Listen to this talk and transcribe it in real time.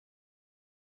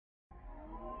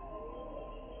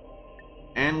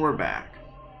And we're back.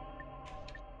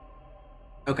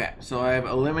 Okay, so I've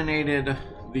eliminated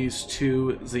these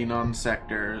two Xenon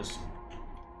sectors,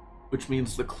 which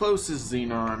means the closest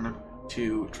Xenon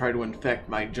to try to infect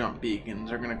my jump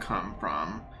beacons are going to come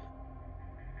from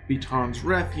Beton's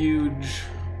Refuge,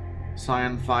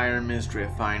 Scion Fire, Ministry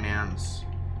of Finance.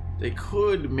 They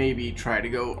could maybe try to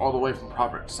go all the way from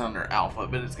Prophet Thunder Alpha,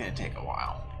 but it's going to take a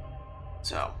while.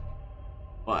 So,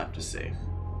 we'll have to see.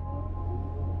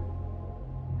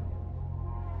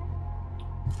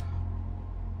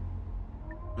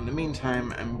 In the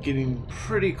meantime, I'm getting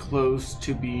pretty close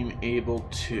to being able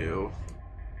to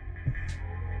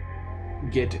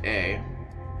get a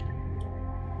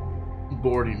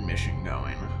boarding mission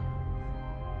going.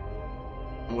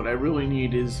 And what I really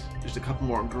need is just a couple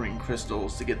more green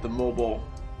crystals to get the mobile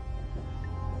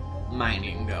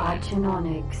mining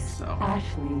going. So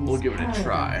we'll give it a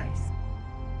try.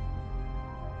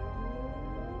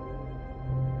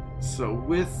 So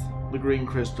with the green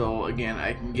crystal, again,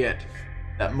 I can get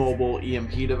that mobile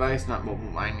EMP device, not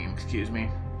mobile mining, excuse me.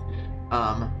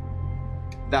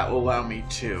 That will allow me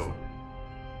to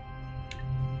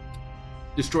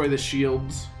destroy the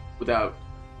shields without,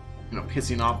 you know,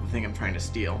 pissing off the thing I'm trying to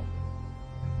steal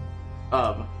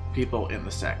of people in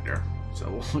the sector. So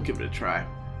we'll give it a try.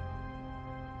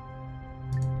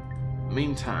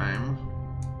 Meantime,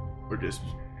 we're just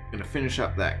gonna finish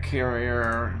up that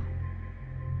carrier,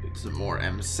 get some more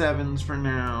M7s for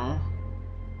now.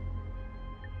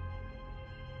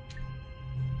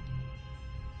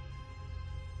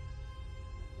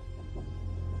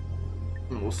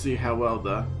 And we'll see how well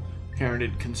the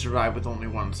Herondid can survive with only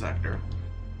one sector.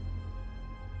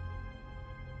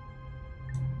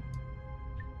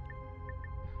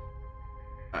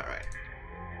 Alright.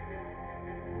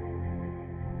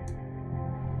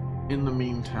 In the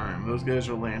meantime, those guys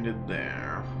are landed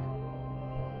there.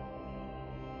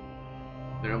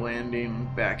 They're landing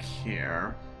back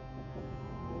here.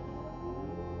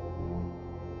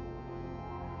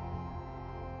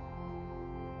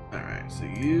 Alright, so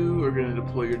you are going to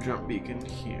deploy your jump beacon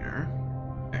here.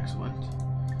 Excellent.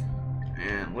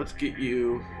 And let's get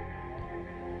you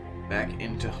back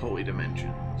into Holy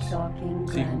Dimensions. So you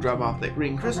can drop off that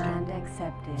green crystal. Command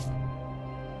accepted.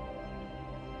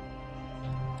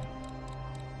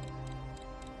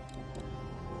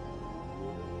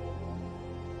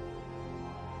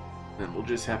 Then we'll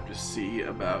just have to see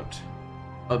about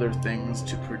other things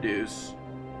to produce.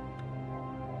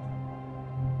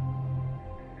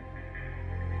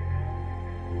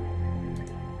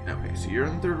 Okay, so you're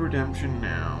in Third Redemption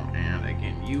now, and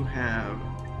again, you have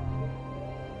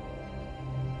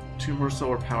 2 more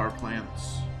solar power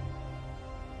plants.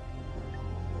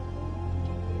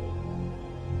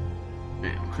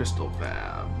 And crystal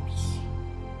fabs.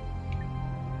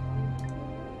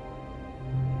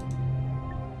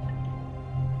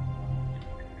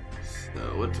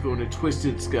 So let's go into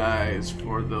Twisted Skies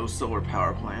for those solar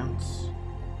power plants.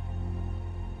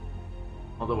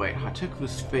 Although wait,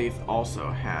 Hatuku's Faith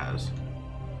also has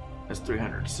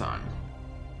 300 sun.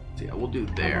 So yeah, we'll do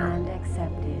there. Command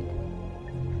accepted.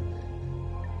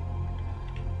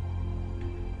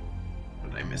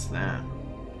 Did I miss that?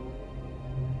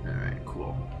 Alright,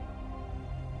 cool.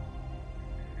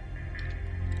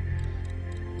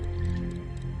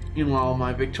 Meanwhile,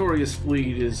 my victorious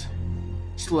fleet is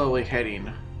slowly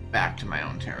heading back to my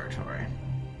own territory.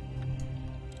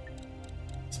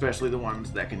 Especially the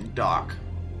ones that can dock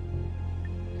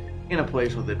in a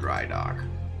place with a dry dock.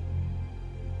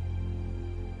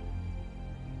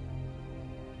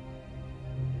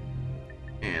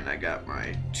 And I got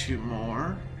my 2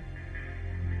 more.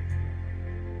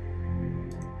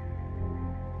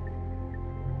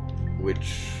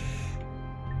 Which...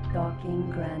 Docking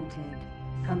granted.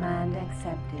 Command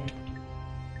accepted.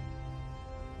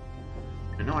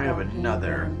 I know I have Docking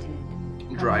another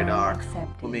granted. dry Command dock.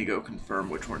 accepted. Let me go confirm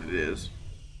which one it is.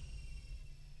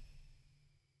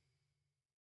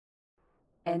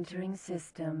 Entering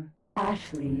system.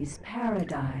 Ashley's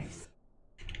Paradise.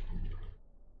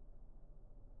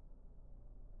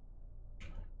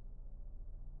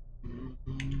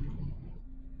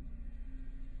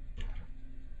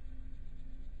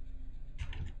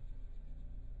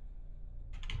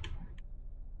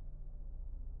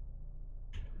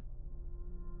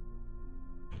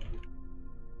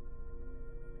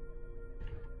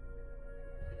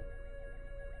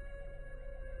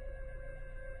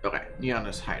 Okay,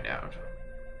 Niana's hideout.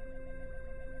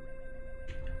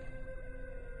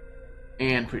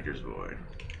 And Preacher's Void.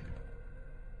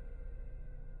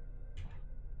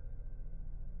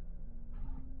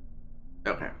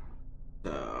 Okay,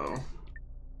 so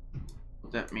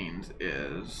what that means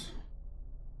is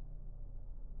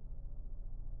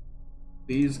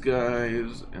These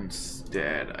guys,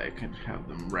 instead, I can have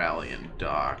them rally and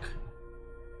dock.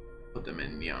 Put them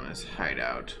in Neona's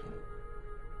hideout.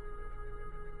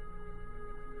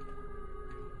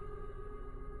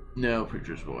 No,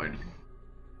 Preacher's Void.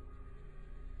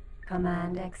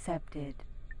 Command accepted.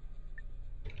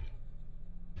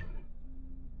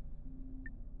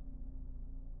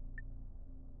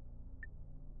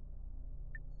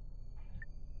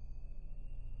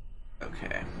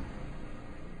 Okay.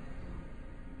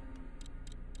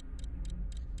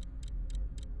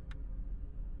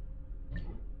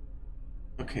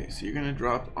 Okay, so you're gonna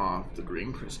drop off the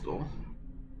green crystal.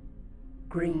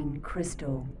 Green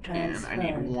crystal transferred. And I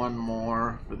need one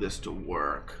more for this to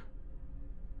work.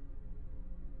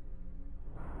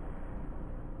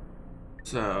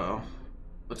 So,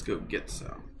 let's go get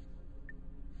some.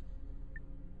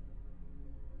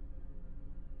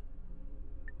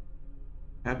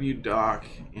 Have you dock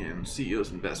in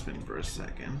CEO's investment for a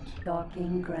second.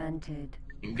 Docking granted.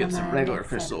 You can get some Command regular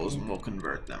accepted. crystals and we'll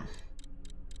convert them.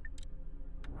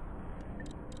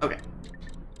 Okay. In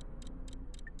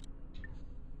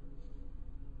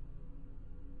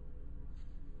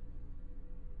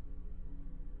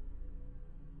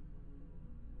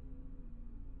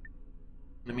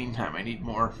the meantime, I need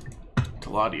more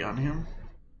Kaladi on him.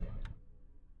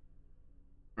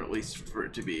 Or at least for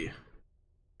it to be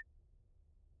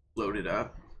loaded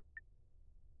up.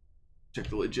 Check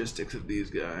the logistics of these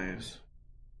guys.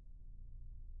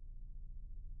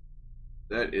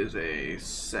 That is a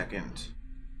second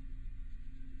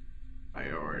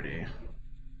priority.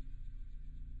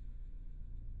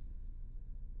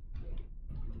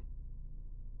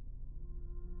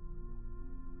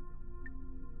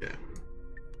 Okay.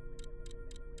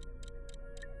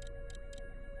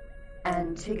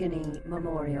 Antigone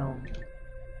Memorial.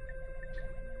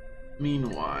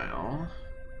 Meanwhile,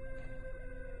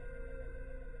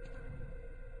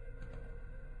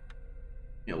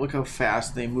 yeah, look how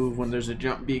fast they move when there's a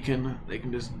jump beacon. They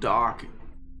can just dock,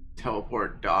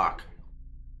 teleport, dock.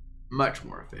 Much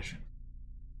more efficient.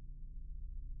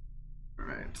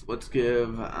 Alright, so let's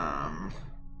give,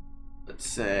 let's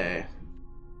say,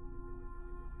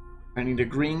 I need a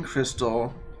green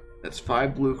crystal. That's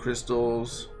 5 blue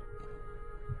crystals,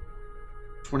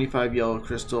 25 yellow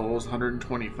crystals,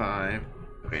 125.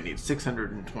 Okay, I need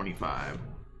 625.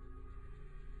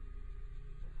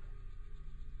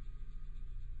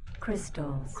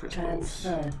 Crystals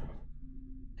transferred.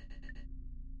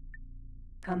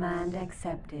 Command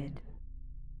accepted.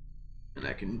 And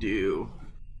I can do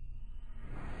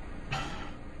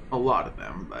a lot of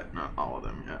them, but not all of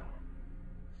them yet.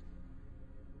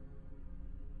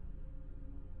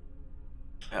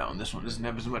 Oh, and this one doesn't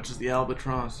have as much as the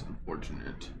Albatross.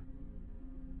 Unfortunate.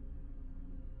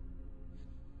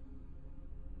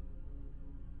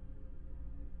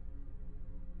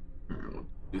 We'll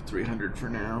do 300 for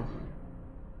now.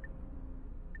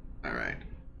 Alright.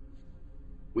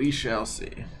 We shall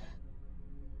see.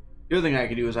 The other thing I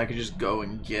could do is I could just go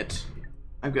and get...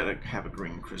 I've got to have a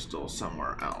green crystal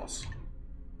somewhere else.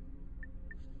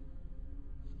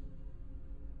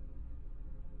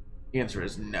 The answer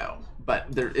is no, but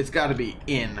it's got to be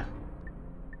in.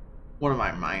 One of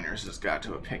my miners has got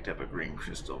to have picked up a green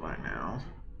crystal by now.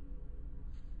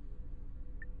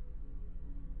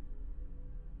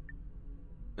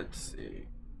 Let's see.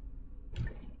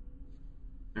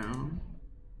 No.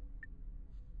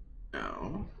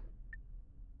 No.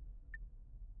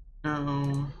 No.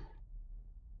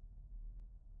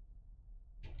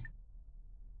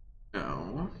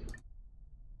 No.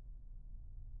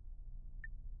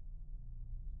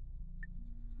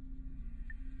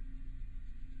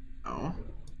 No.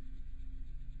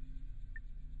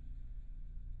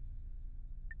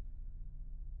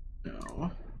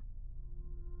 No.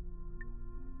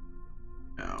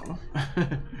 No.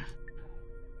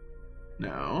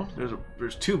 No.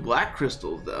 There's 2 black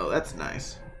crystals though. That's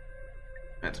nice.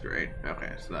 That's great.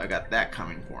 Okay, so I got that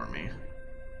coming for me.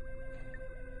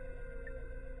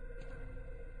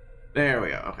 There we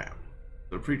go. Okay.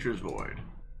 So Preacher's Void.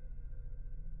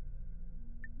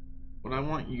 What I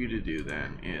want you to do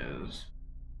then is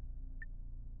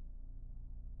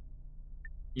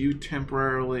you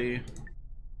temporarily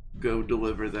go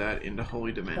deliver that into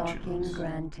Holy Dimensions. Docking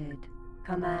granted.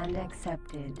 Command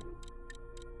accepted.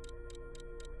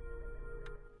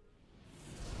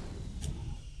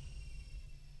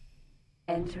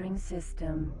 Entering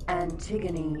system.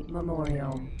 Antigone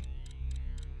Memorial.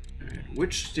 Alright,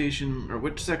 which station or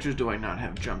which sectors do I not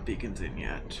have jump beacons in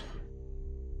yet?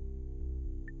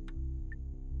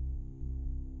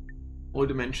 Holy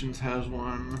Dimensions has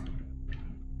one.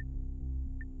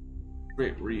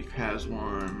 Great Reef has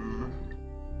one.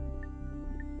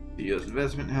 CEO's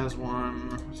investment has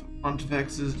one.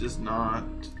 Pontifex's does not.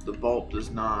 The Vault does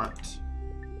not.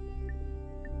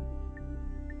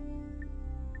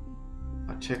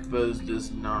 Chekva's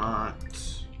does not.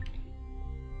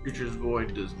 Creature's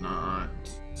Void does not.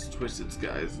 Twisted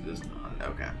Skies does not.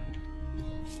 Okay.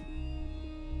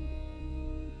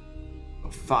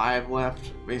 5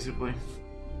 left, basically,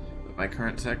 of my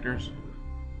current sectors.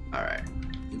 Alright.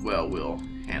 Well, we'll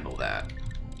handle that.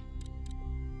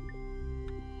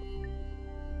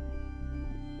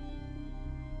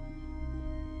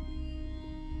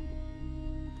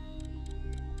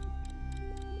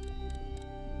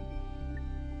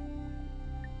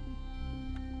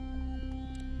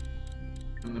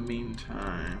 In the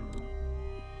meantime,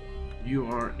 you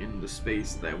are in the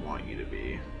space that I want you to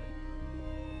be.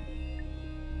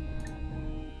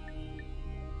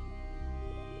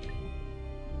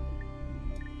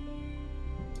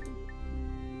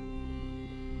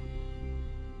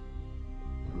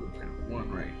 One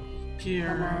right here.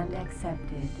 Command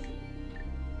accepted.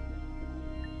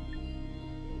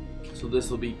 So this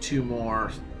will be 2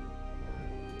 more,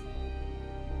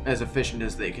 as efficient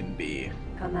as they can be.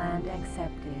 Command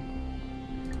accepted.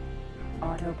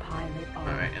 Autopilot on.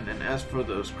 Alright, and then as for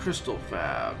those crystal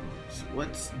fabs,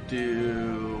 let's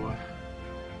do...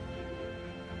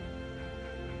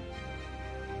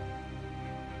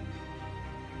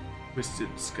 Twisted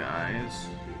Skies.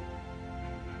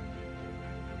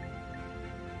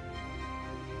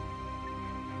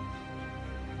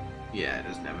 Yeah, it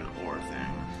doesn't have an ore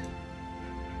thing.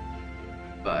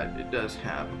 But it does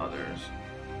have others.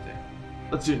 Okay.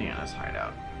 Let's do Niana's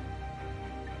hideout.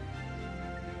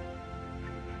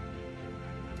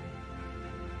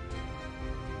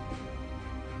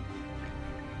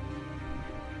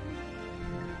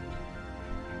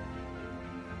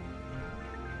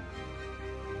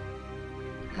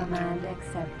 Command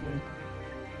accepted.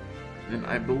 And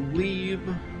I believe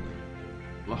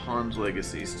Lahan's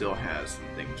Legacy still has some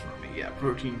things for me. Yeah,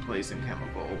 protein place and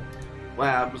chemical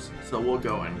labs, so we'll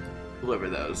go and deliver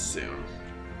those soon.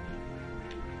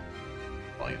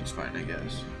 Volume's fine, I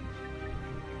guess.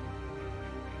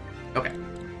 Okay.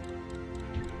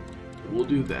 We'll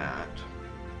do that.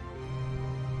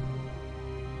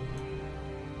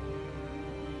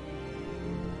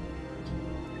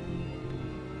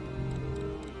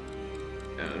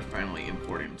 Finally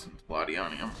importing some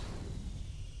Palladionium.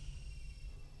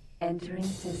 Entering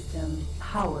system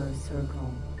power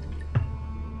circle.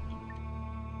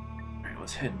 Alright,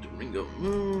 let's head to Ringo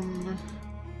Moon.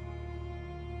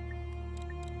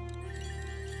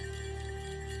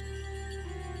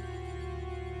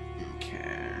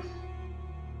 Okay.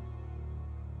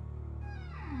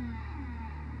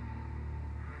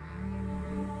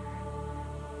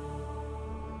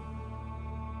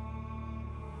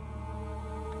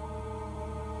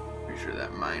 Pretty sure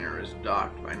that miner is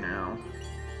docked by now.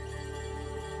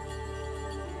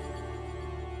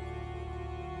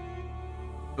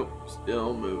 Oh,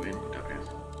 still moving. Okay.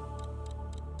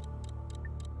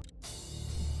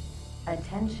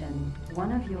 Attention,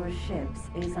 one of your ships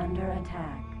is under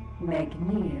attack. Make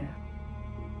near.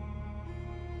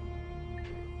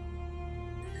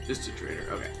 Just a trader.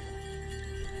 Okay.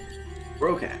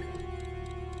 We're okay.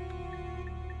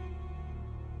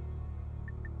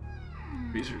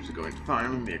 Research is going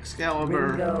fine. The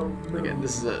Excalibur. Again,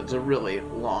 this is it's a really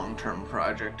long-term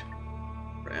project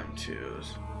for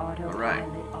M2s. Alright.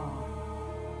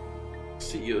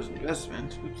 CEO's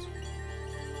investment. Oops.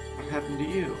 What happened to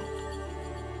you?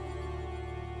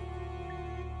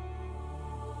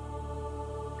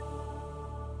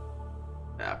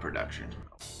 Production.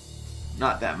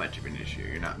 Not that much of an issue.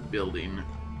 You're not building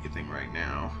anything right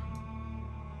now.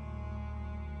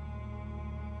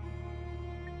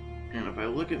 And if I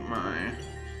look at my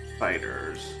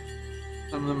fighters,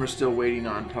 some of them are still waiting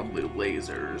on probably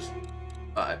lasers,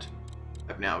 but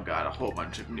I've now got a whole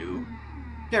bunch of new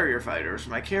carrier fighters for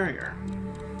my carrier.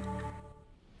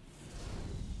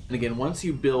 And again, once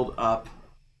you build up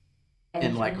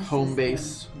in like home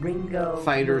base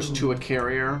fighters to a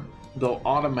carrier, they'll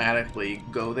automatically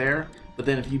go there. But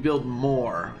then if you build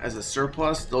more as a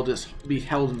surplus, they'll just be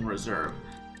held in reserve.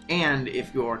 And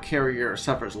if your carrier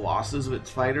suffers losses of its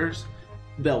fighters,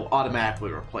 they'll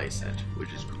automatically replace it,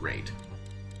 which is great.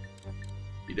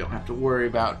 You don't have to worry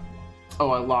about, oh,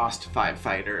 I lost 5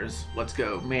 fighters, let's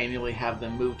go manually have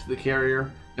them move to the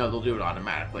carrier. No, they'll do it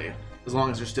automatically, as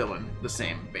long as they're still in the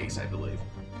same base, I believe.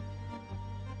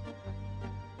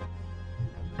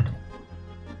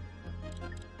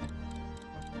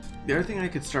 The other thing I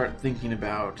could start thinking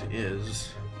about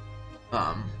is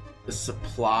the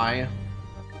supply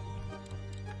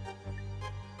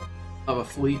of a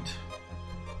fleet.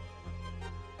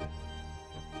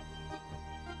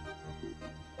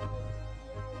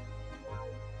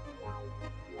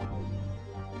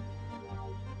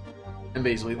 And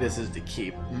basically this is to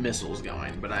keep missiles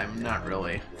going, but I'm not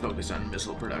really focused on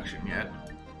missile production yet.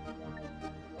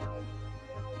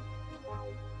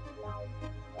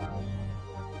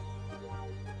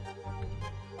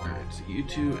 Alright, so you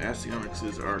two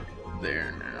Astyomixes are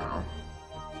there now.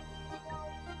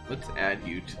 Let's add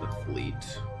you to the fleet.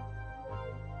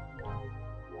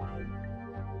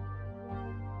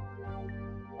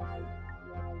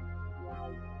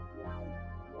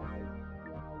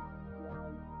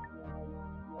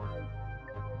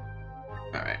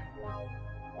 Alright.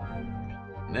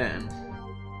 Then,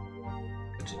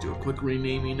 let's do a quick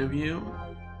renaming of you.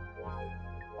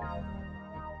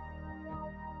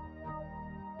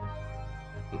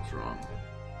 What's wrong?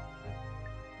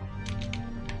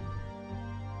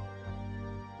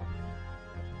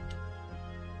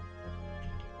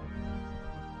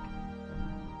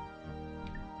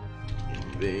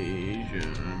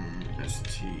 Invasion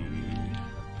ST.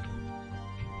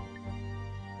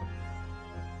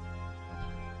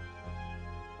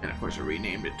 And of course I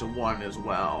renamed it to 1 as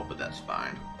well, but that's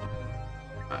fine.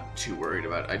 Not too worried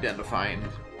about identifying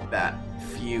that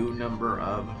few number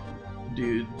of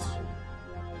dudes.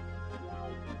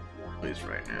 At least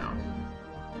right now.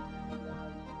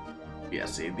 Yeah,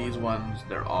 see, these ones,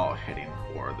 they're all heading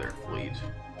for their fleet.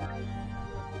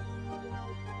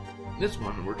 This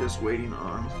one, we're just waiting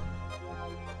on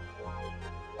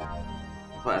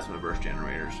plasma burst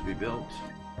generators to be built,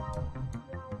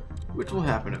 which will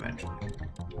happen eventually.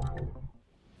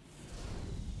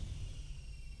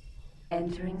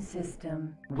 Entering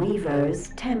system. Weaver's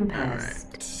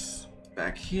Tempest. Alright.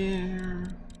 Back here.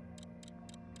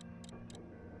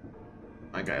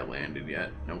 My guy landed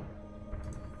yet? Nope.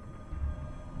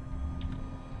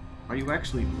 Are you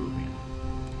actually moving?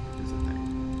 Is the thing.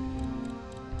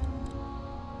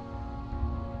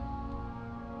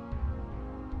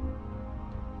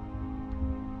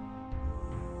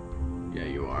 Yeah,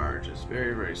 you are. Just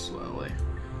very, very slowly.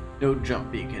 No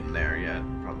jump beacon there yet,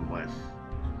 probably.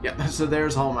 Yeah, so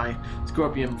there's all my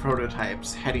Scorpion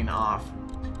prototypes heading off.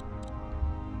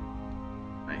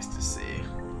 Nice to see.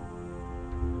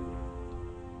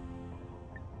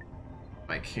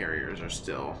 My carriers are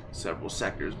still several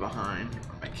sectors behind.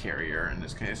 My carrier, in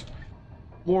this case.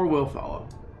 More will follow.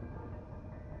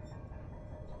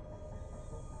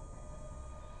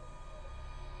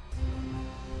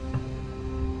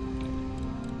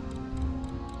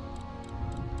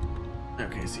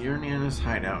 Okay, so you're in Anna's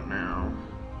hideout now.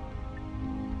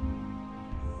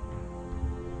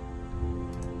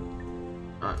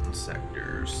 Not in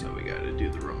sectors, so we gotta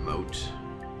do the remote.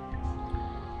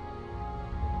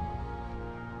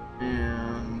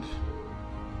 And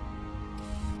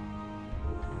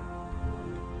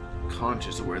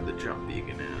conscious of where the jump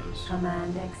beacon is.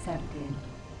 Command accepted.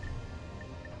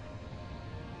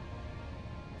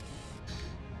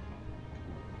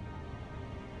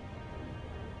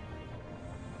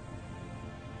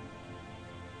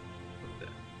 Put that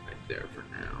right there for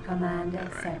now. Command All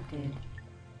accepted. Right.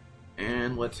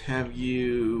 And let's have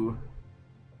you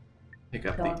pick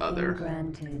up Docking the other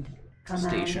granted. Command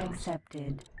stations.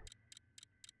 accepted.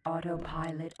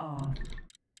 Autopilot off.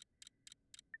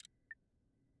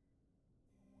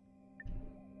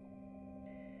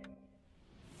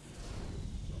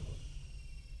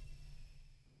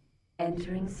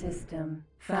 Entering system.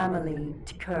 Family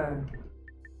to Kerr.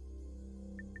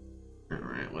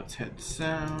 Alright, let's head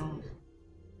south.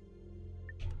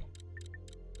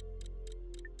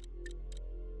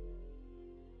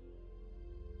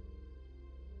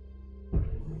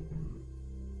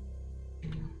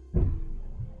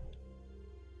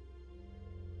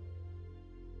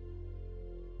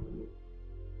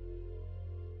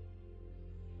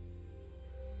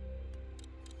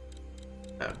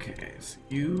 Okay, so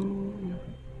you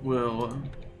will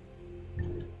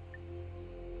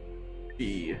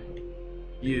be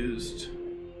used.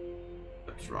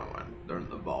 That's the wrong one. They're in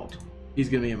the vault. He's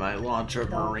gonna be my launcher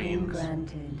Docking Marines.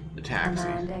 granted. The taxi.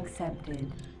 Command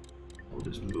accepted. We'll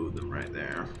just move them right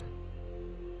there.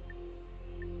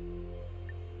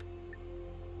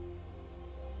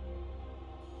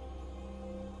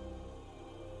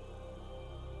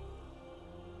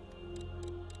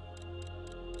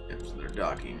 Yep, so they're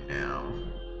docking now.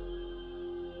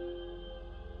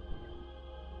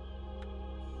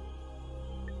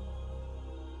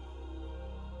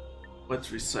 Let's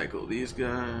recycle these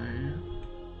guys.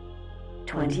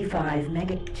 25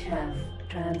 megachav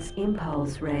trans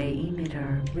impulse ray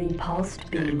emitter repulsed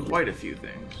Yeah, beam. quite a few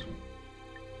things.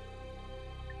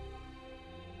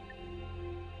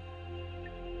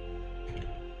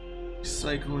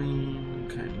 Recycling,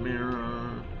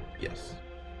 Chimera. Yes.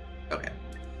 Okay.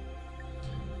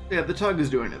 Yeah, the tug is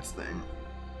doing its thing.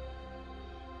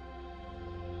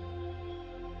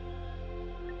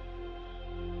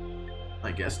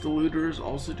 I guess the looter is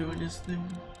also doing his thing.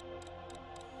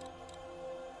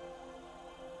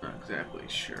 Not exactly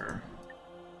sure.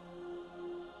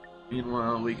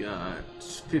 Meanwhile, we got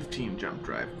 15 jump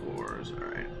drive cores.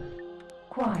 Alright.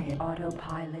 Quiet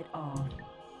autopilot off.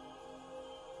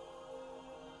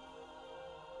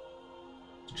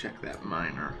 Check that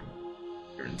miner.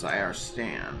 Here in Zyar's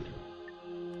stand.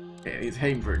 Okay, he's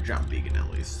heading for a jump beacon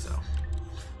at least, so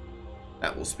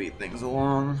that will speed things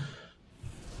along.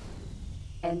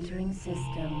 Entering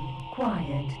system.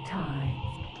 Quiet time.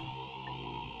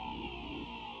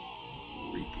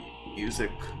 Repeat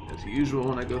music as usual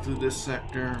when I go through this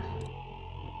sector.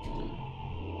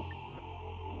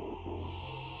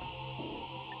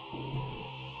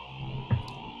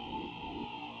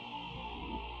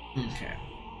 Okay.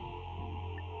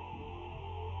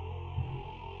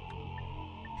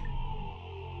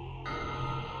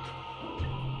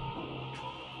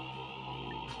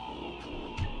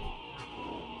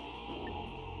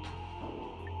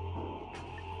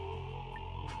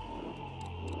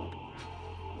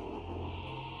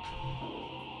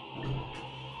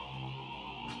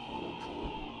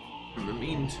 In the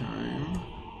meantime,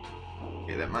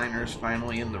 okay, that miner is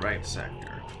finally in the right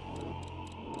sector.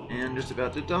 And just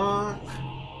about to dock.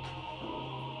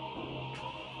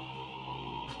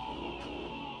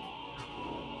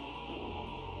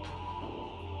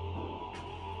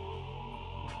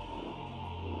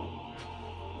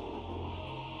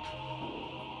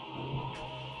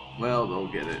 Well, they'll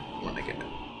get it when they get it.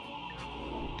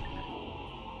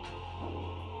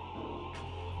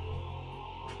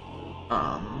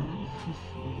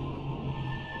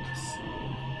 Let's see.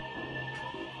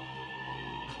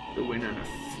 We're waiting on a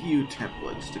few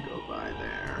templates to go by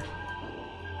there.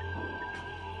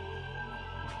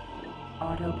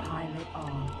 Autopilot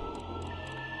on.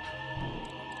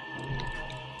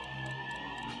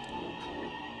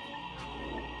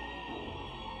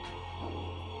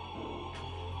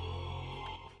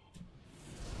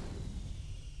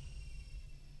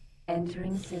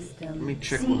 Entering system. Let me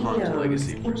check Lahan's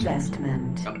legacy for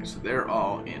investment. Okay, so they're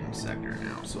all in sector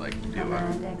now, so I can do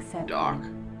Command a accepted. dock.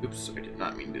 Oops, I did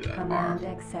not mean to do that. Command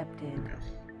R. accepted. Okay.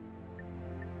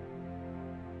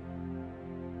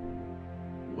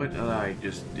 What did I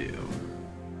just do?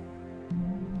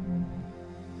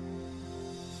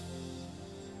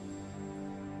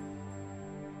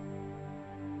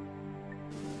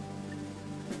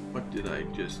 What did I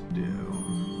just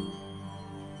do?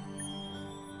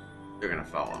 They're gonna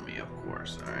follow me, of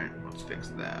course. Alright, let's fix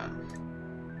that.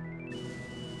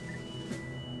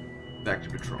 Back to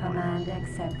patrolling. Command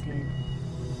accepted.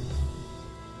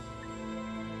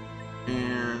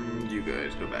 And you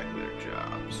guys go back to their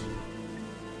jobs.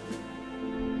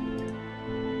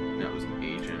 That was an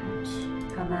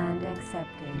agent. Command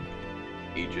accepted.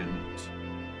 Agent.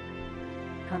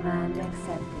 Command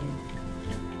accepted.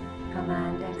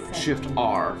 Command accepted. Shift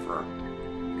R for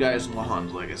guys in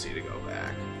Lahan's legacy to go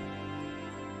back.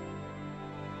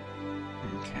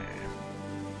 Okay.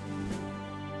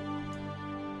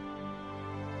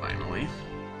 Finally.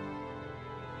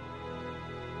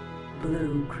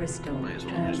 Blue crystal. Might as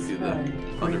well just do the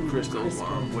transferred. other Green crystals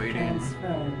while I'm waiting.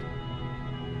 Transferred.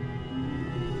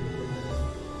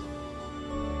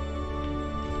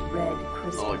 Red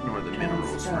crystal. I'll ignore the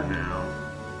minerals for transferred. now.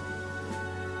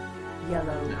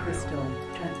 Yellow No. crystal.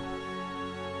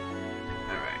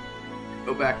 Alright.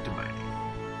 Go back to mining.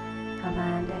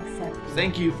 Command accepted.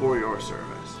 Thank you for your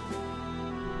service.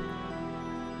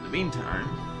 In the meantime,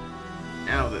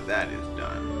 now that that is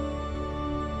done,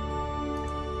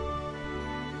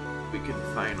 we can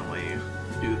finally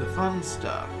do the fun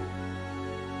stuff.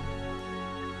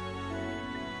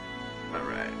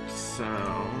 Alright, so...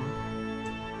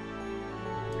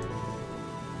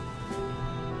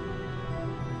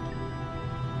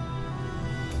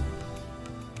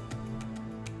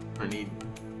 I need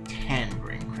 10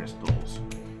 green crystals.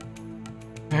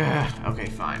 Okay,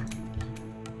 fine.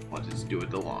 Let's just do it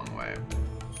the long way.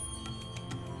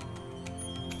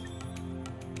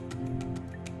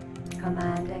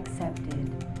 Command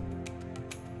accepted.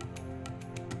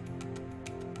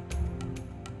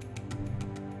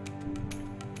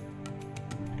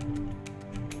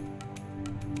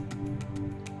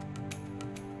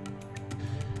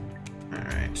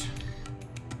 Alright.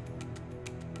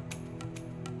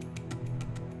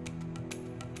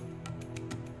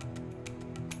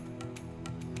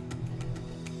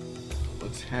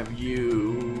 Let's have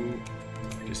you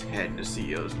just head into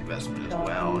CEO's investment as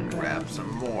well and grab some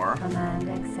more. Command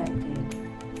accepted.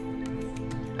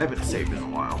 I haven't saved in a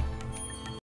while.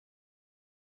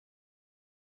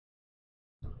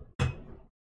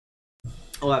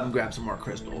 I'll have him grab some more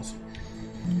crystals.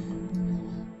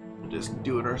 We'll just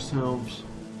do it ourselves.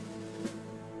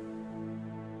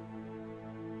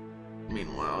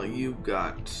 Meanwhile, you've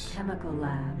got... Chemical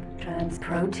lab.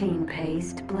 Protein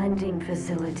paste blending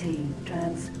facility.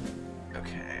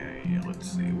 Okay,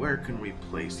 let's see. Where can we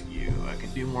place you? I can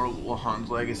do more Lahan's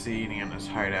Legacy and his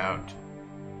hideout.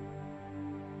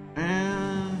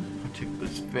 And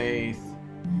Meticulous Faith.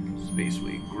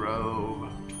 Spaceweed Grove.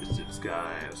 Twisted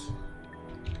Skies.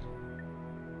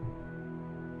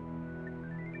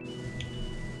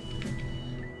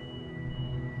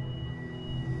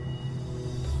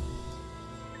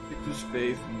 Meticulous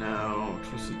Faith, no.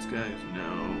 Twisted Skies,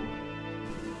 no.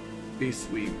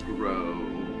 Spaceweed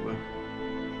Grove.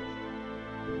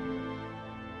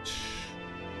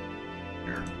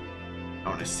 Here. I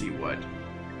want to see what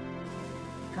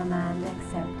Command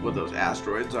accepted. what those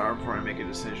asteroids are before I make a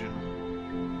decision.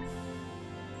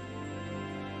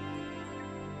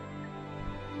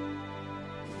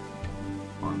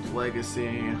 Lahan's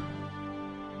Legacy.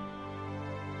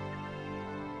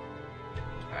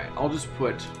 Alright, I'll just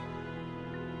put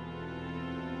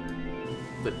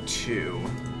the 2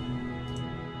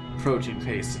 protein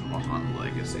paste in Lahan's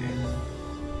Legacy.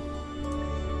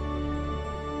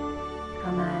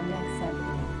 Command accepted.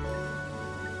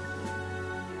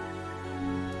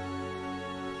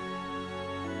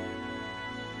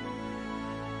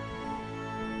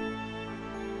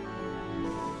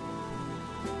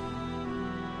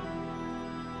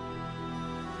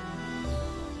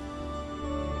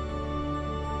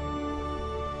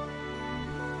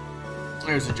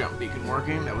 There's the jump beacon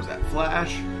working. That was that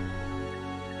flash.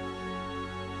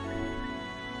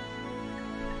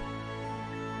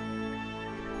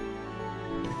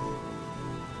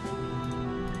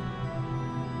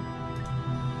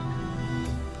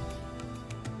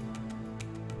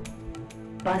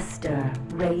 Buster,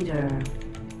 Raider.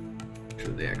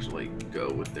 Should they actually go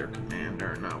with their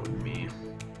commander, not with me?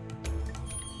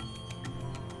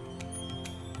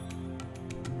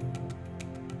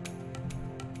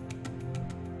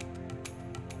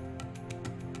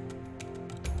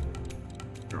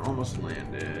 They're almost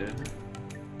landed.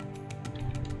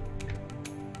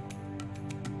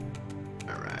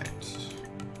 Alright.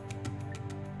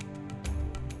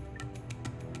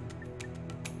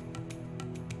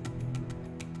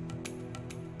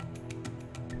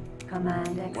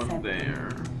 Command accepted. One there.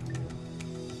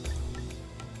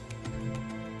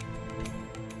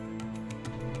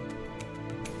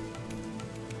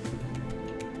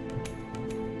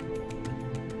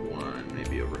 One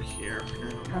maybe over here.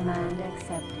 Command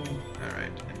accepted.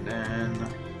 Alright, and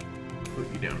then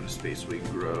put you down to Spaceweed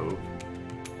Grove.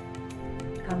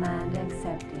 Command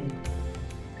accepted.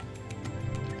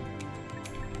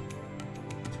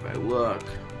 If I look,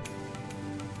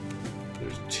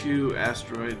 there's 2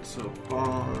 asteroids so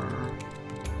far.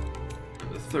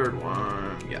 And the third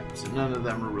one, yeah, so none of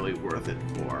them are really worth it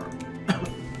for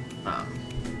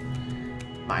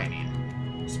mining.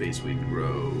 Spaceweed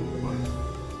Grove.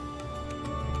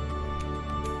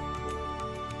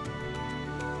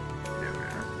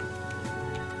 There.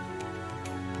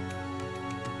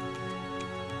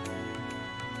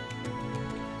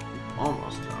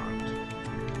 Almost docked.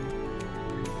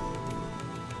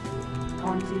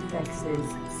 Pontifex's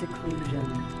seclusion.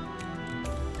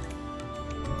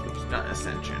 Oops, not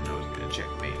Ascension. I was going to check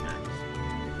maintenance.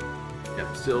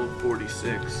 Yep, still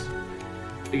 46.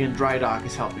 Again, Dry Dock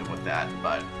is helping with that,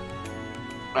 but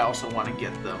I also want to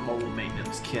get the mobile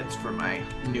maintenance kits for my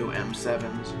new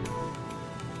M7s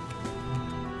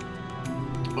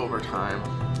over time.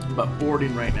 But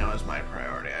boarding right now is my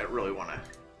priority. I really want to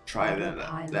try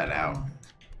that out.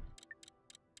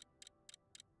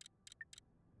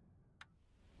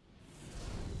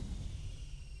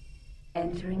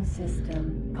 Entering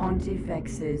system.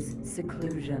 Pontifex's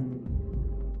seclusion.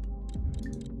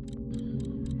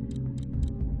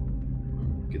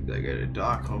 Get that guy to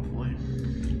dock, hopefully.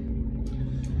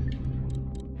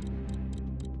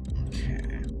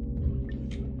 Okay.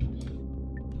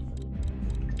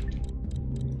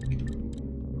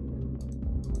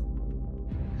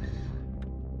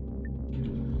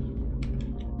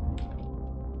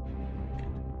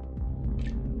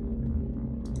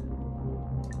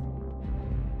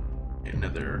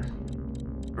 Another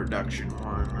production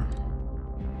one.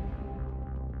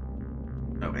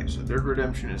 Okay, so Third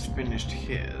Redemption has finished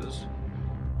his.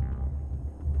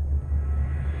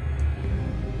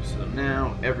 So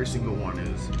now every single one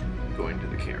is going to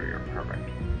the carrier. Perfect.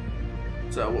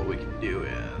 So what we can do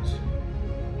is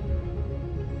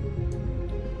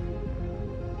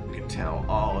we can tell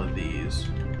all of these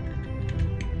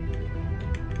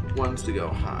ones to go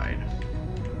hide.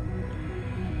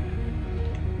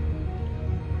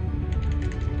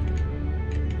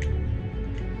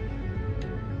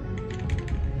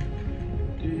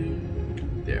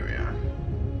 There we are.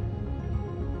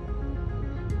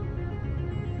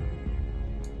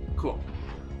 Cool.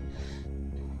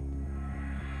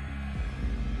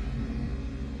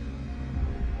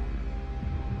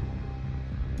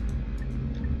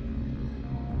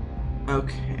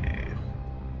 Okay.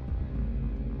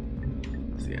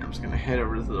 So yeah, I'm just gonna head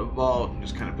over to the vault and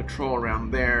just kind of patrol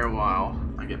around there while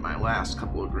I get my last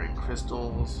couple of green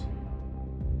crystals.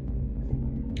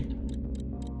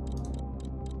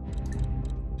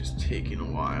 Just taking a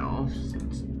while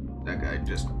since that guy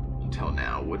just until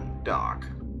now wouldn't dock.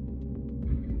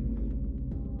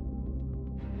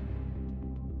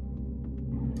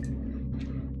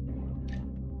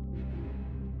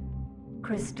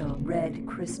 Crystal, red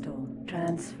crystal,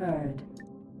 transferred.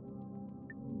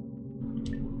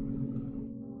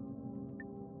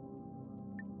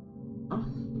 Huh?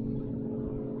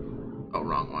 Oh,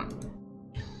 wrong one.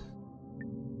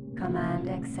 Command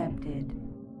accepted.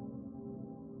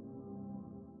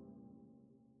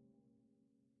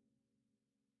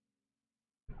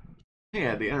 Hey,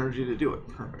 I had the energy to do it.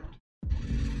 Perfect.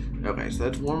 Okay, so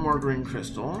that's one more green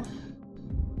crystal.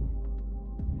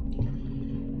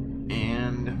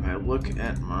 And if I look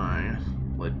at my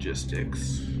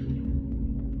logistics,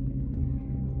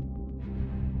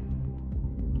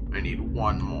 I need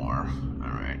one more.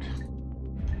 All right.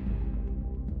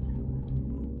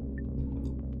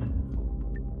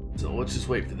 So let's just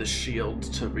wait for the shields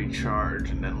to recharge,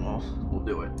 and then we'll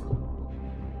do it.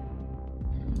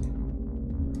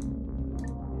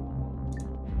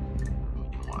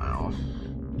 Wow.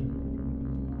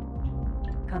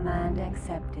 Command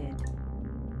accepted.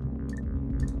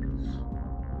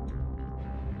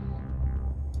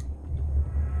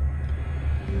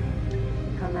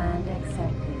 Command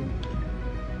accepted.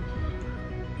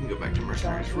 We can go back to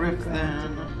Mercenary's Rift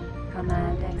then.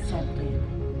 Command accepted.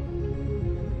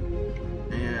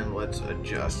 And let's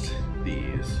adjust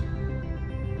these.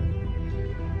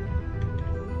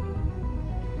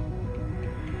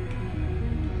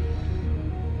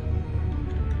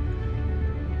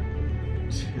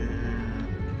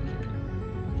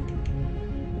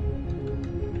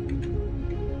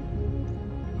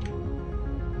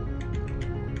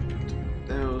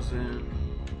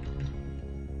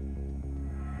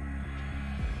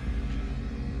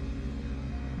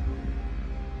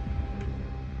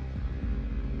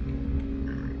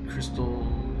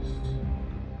 Crystals.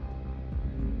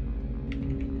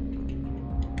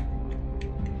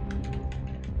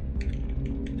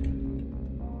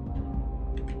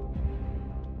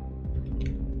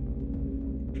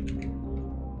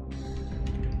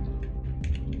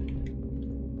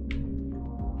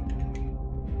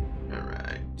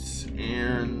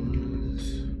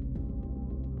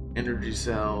 Energy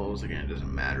cells, again, it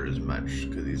doesn't matter as much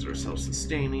because these are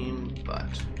self-sustaining, but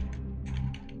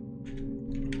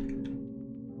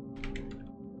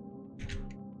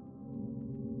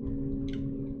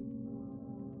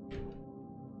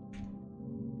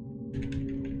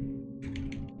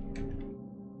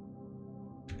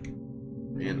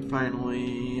and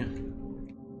finally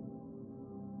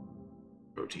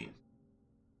protein.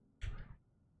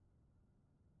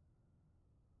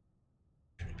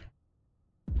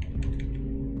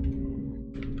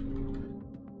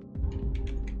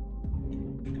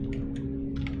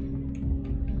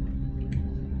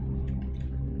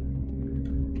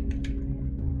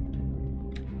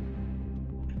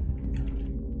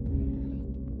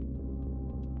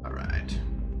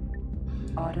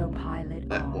 Autopilot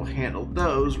that on. will handle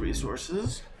those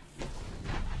resources.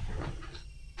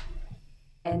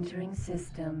 Entering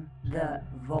system, the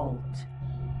vault.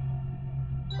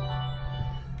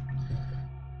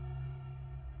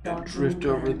 And drift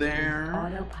over there.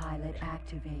 Autopilot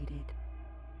activated.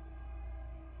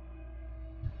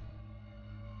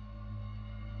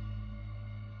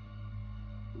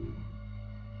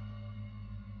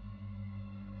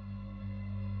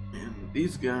 And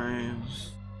these guys.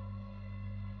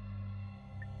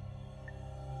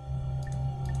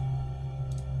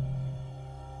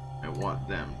 I want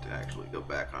them to actually go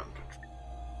back on patrol.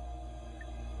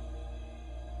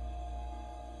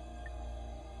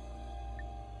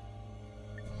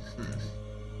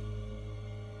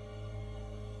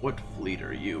 What fleet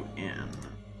are you in?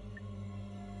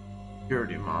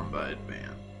 Security Mamba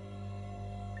Advance.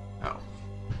 Oh,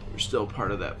 we're still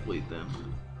part of that fleet then.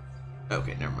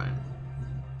 Okay, never mind.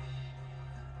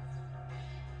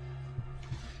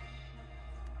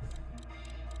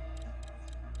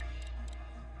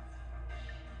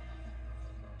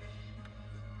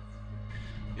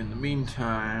 In the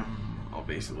meantime, I'll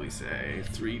basically say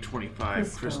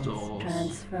 325 crystals.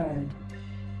 Transferred.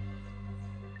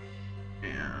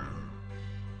 And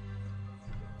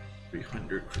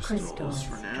 300 crystals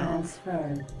for now.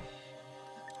 Transferred.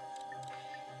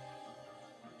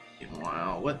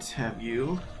 Meanwhile, let's have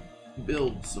you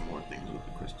build some more things with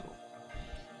the crystal.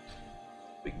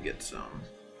 We can get some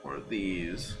more of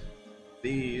these.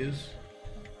 These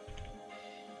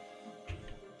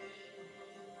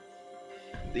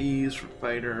for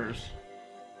fighters.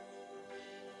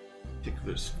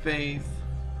 Tickler's Faith.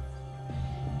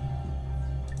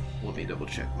 Let me double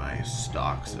check my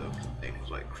stocks of things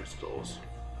like crystals.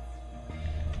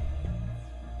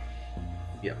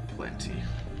 Yep, plenty.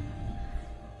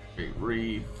 Great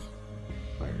Reef.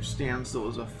 Fire Standstill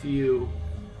is a few.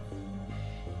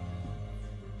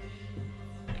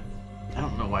 I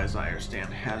don't know why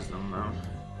Zyrestand has them though.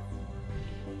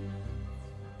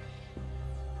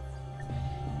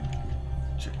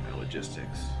 Check my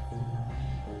logistics.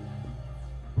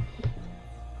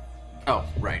 Oh,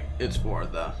 right. It's for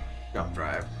the jump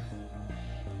drive.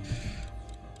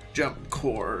 Jump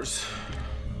cores.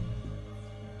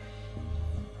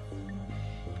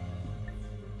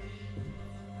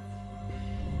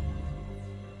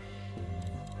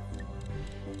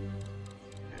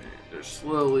 They're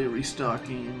slowly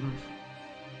restocking.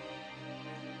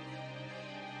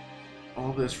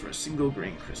 All this for a single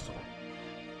grain crystal.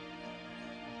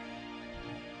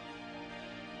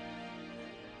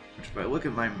 Which, if I look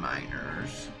at my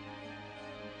miners,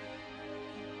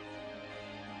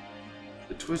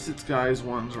 the Twisted Skies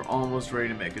ones are almost ready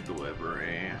to make a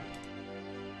delivery.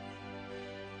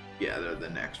 Yeah, they're the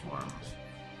next ones.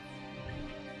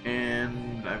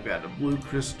 And I've got a blue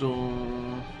crystal,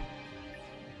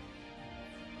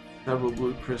 several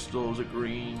blue crystals, a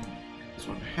green. This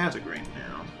one has a green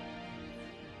now.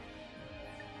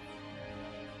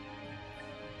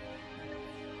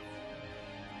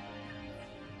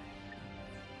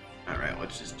 Alright,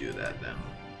 let's just do that then.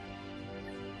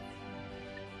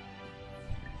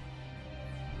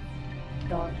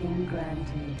 Docking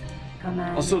granted.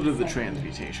 Command I'll still do the accepted.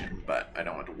 transmutation, but I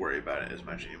don't have to worry about it as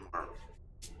much anymore.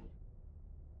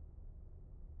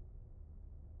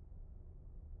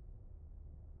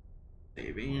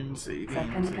 Saving.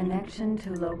 Second connection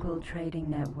to local trading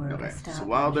network Okay, established. so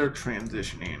while they're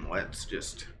transitioning, let's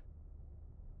just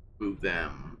move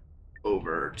them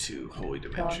over to Holy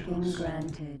Docking Dimensions.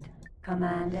 granted.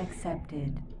 Command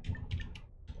accepted.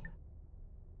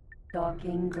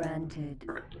 Docking granted.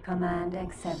 Command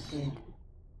accepted.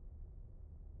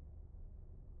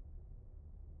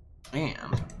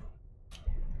 And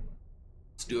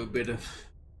let's do a bit of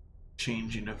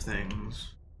changing of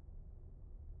things.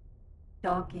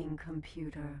 Docking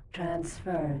computer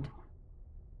transferred.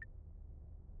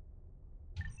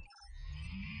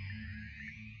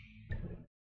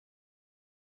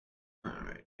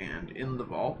 Alright, and in the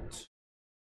vault,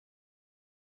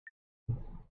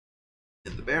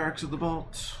 in the barracks of the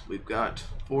vault, we've got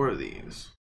 4 of these.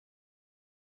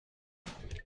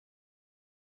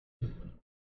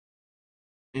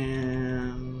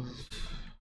 And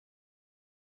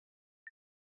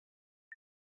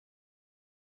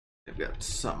they've got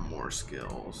some more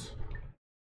skills.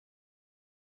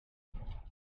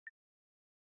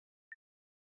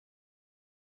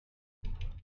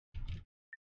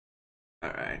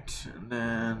 Alright, and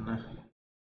then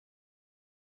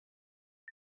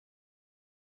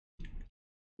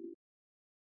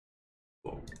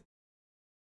cool.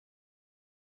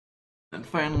 And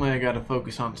finally I gotta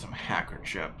focus on some hacker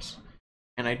chips.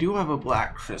 And I do have a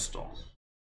black crystal.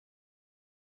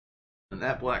 And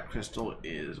that black crystal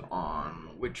is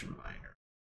on which miner?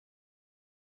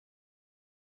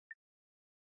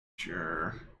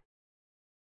 Sure.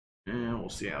 And we'll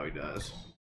see how he does.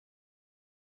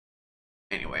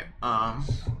 Anyway,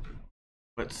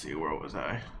 let's see, where was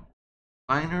I?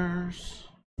 Miners.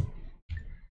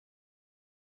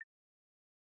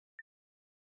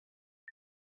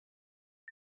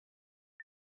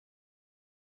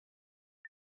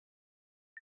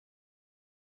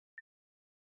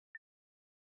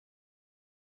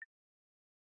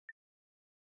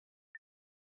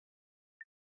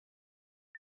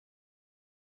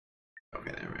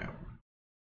 Okay, there we go.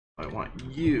 I want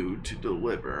you to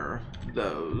deliver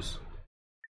those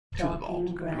to the vault.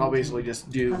 And I'll basically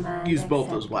just use both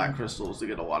those black crystals to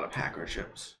get a lot of hacker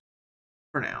chips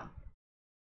for now.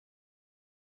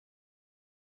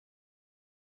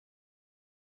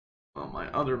 Well,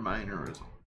 my other miner is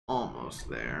almost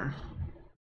there.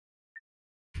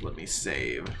 Let me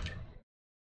save.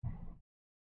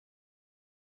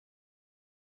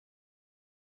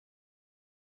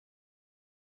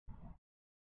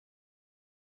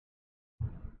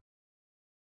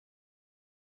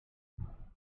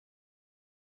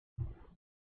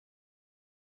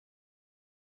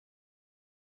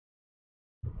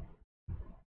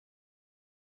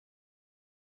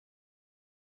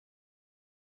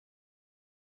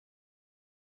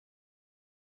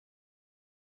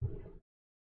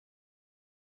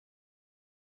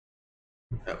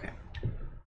 Okay.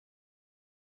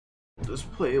 We'll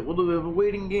just play a little bit of a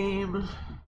waiting game.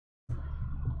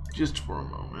 Just for a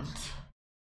moment.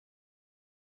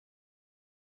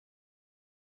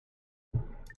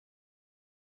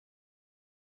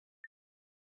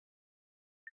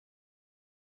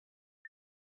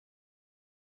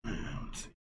 Let's see.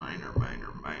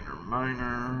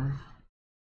 Minor.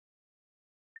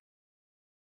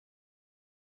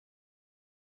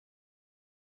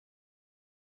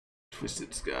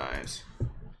 Twisted Skies.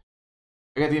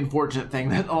 I got the unfortunate thing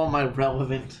that all my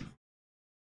relevant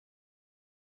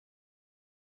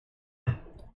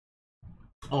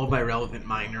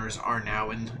miners are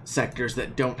now in sectors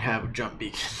that don't have jump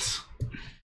beacons.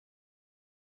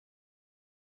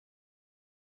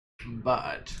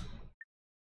 But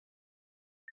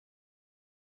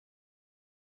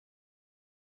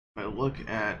if I look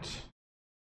at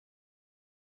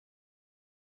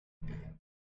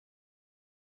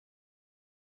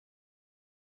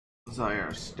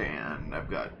Zaire stand, I've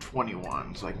got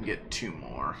 21, so I can get 2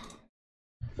 more.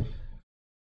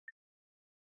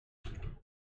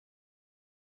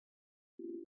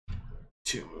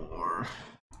 Two more,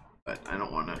 but I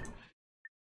don't want to.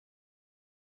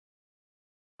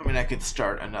 I mean, I could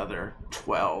start another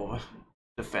 12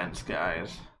 defense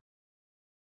guys.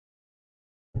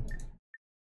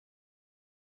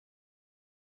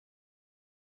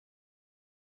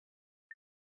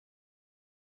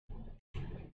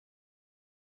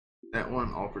 That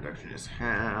one, all production is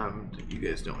halved. You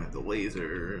guys don't have the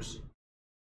lasers.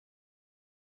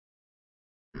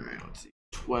 Alright, let's see.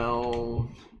 12.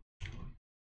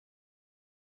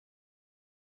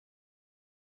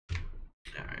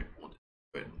 Alright, we'll do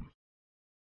it.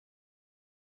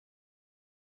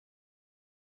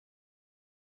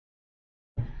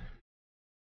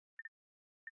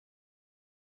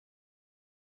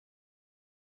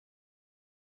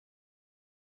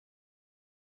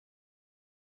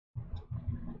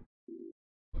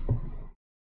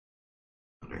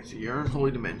 Okay, so you're in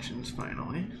Holy Dimensions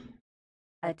finally.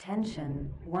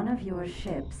 Attention, one of your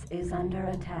ships is under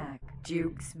attack.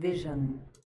 Duke's vision.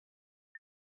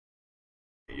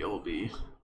 You'll be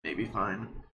maybe fine.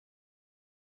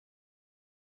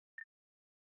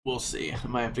 We'll see. I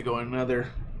might have to go on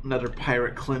another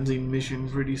pirate cleansing mission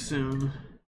pretty soon.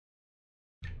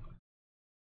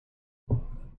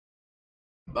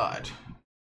 But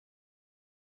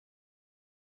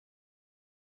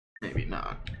maybe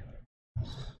not.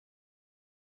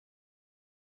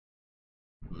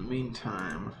 In the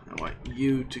meantime, I want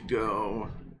you to go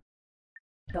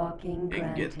Docking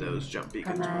and get granted. those jump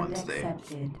beacons Command once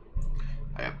accepted.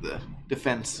 I have the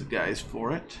defense guys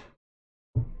for it.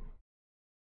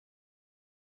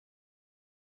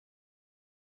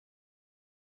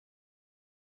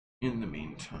 In the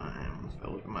meantime, if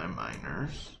I look at my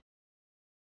miners,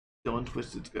 still in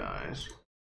Twisted Skies.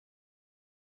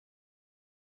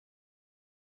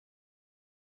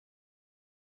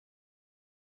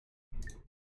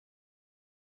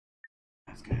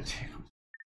 That's gonna take.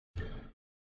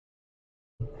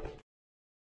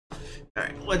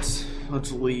 Alright, let's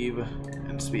leave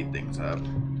and speed things up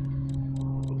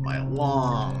with my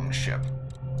long ship.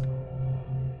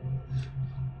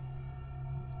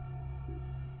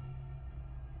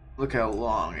 Look how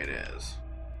long it is.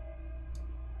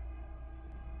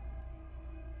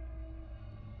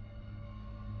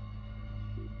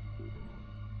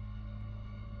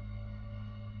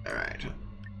 Alright.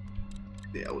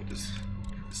 Yeah, we'll just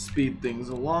speed things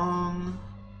along.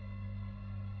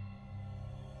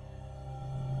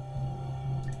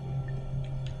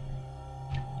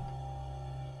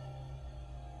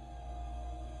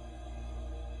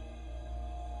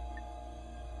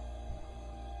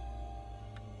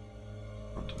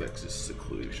 Vex's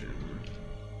seclusion.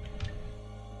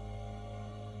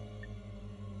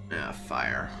 Yeah,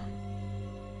 fire.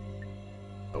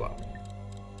 Oh well.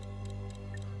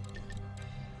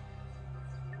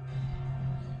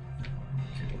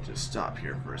 Okay, just stop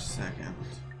here for a second.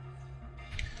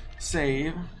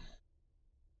 Save.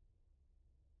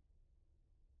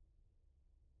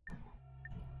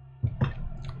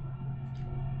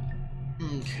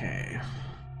 Okay.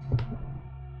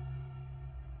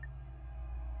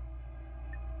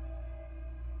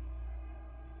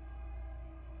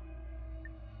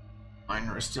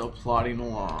 Miner is still plodding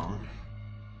along.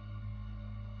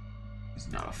 He's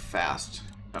not a fast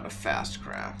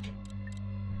craft.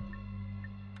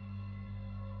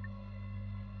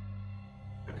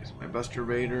 Okay, so my Buster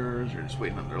Raiders are just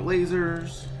waiting on their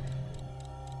lasers.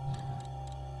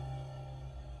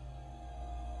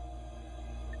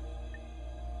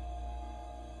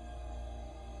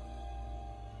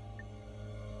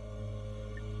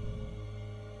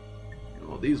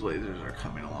 these lasers are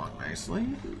coming along nicely.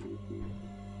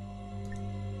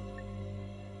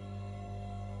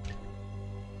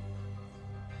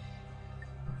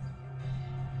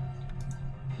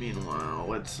 Meanwhile,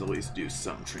 let's at least do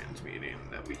some transmuting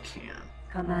that we can.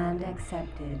 Command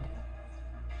accepted.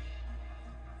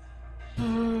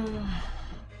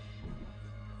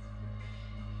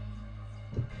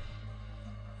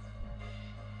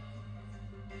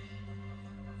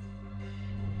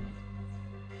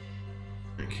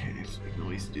 Okay, so we can at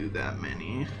least do that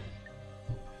many.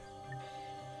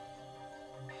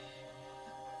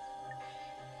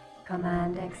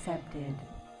 Command accepted.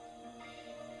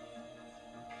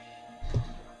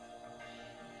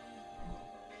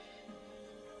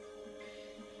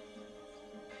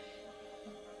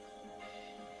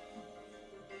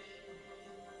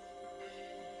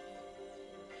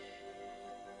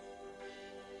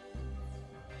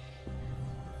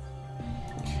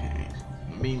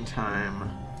 Meantime,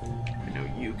 I know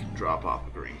you can drop off a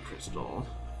green crystal.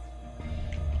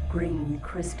 Green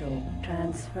crystal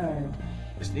transferred.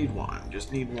 Just need one,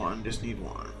 just need one, just need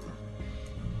one.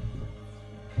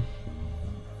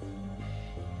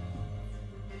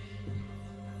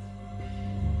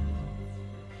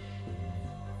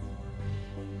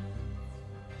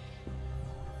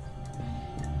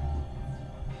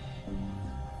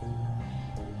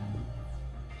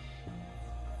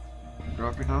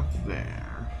 Dropping off there.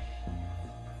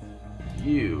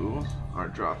 You are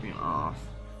dropping off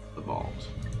the vault.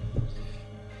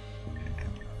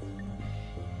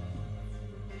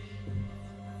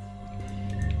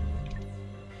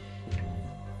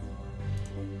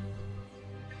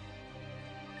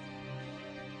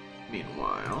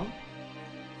 Meanwhile,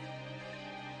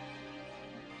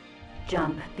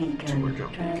 jump beacon. More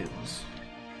jump beacons.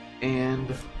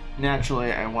 And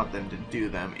naturally, I want them to do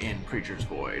them in Preacher's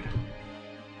Void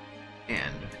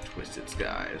and Twisted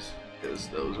Skies, because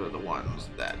those are the ones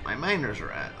that my miners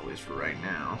are at least for right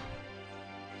now.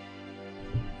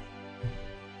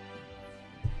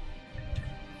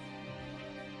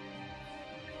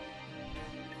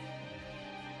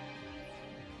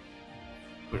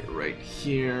 Put it right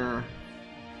here,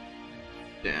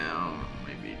 down,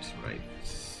 maybe it's right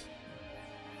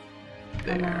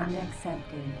there. Command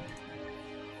accepted.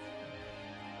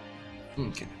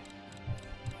 Okay.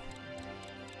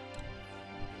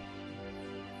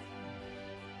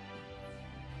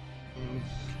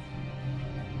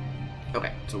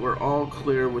 Okay, so we're all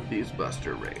clear with these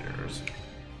Buster Raiders.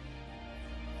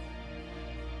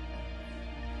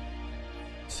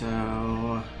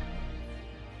 So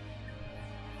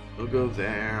we'll go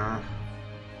there.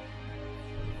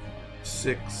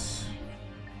 6.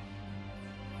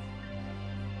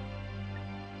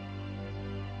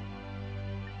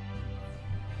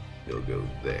 You'll go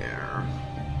there.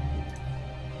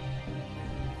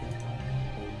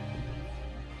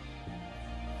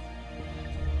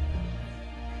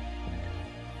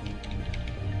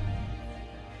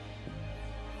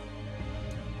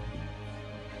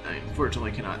 I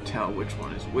unfortunately cannot tell which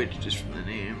one is which just from the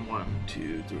name. 1,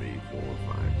 2, 3, 4,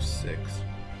 5, 6.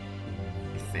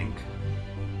 I think.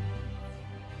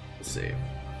 Let's see.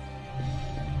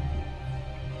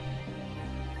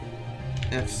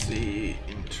 FC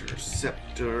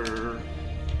Interceptor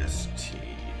STD.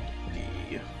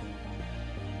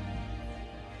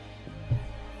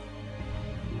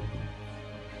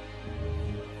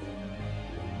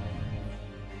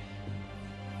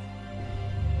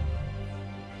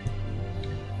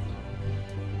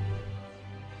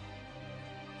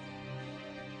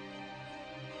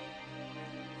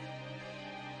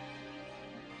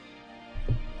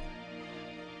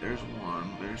 There's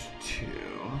 1, there's 2.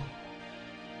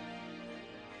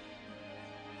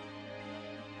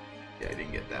 Yeah, I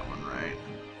didn't get that one right.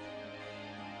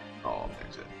 Oh, I'll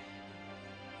fix it.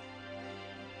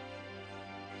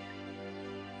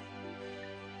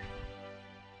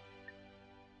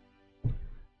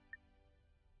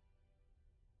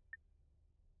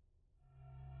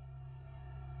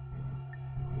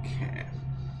 Okay.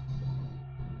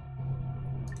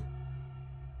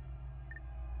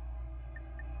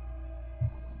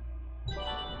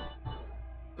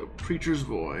 So, Preacher's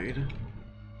Void.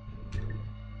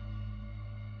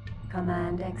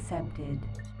 Command accepted.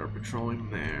 Start patrolling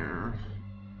there.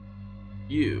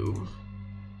 You.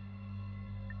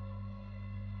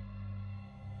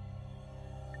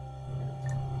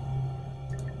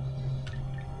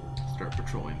 Start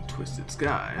patrolling Twisted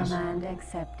Skies. Command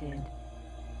accepted.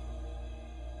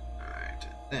 Alright,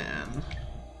 then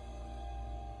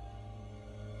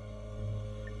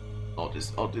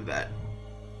I'll do that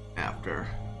after.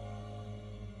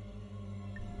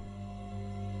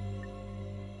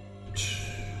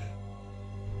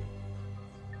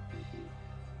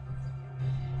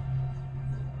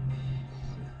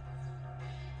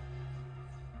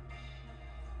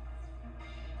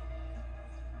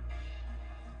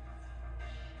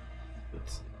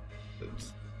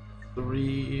 That's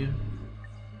 3.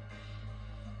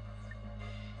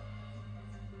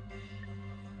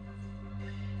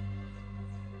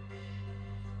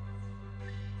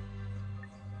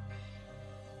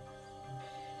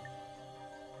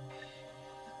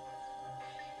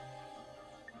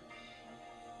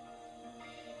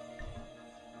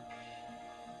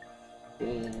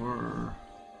 Four.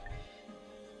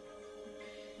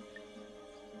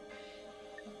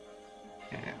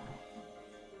 Yeah.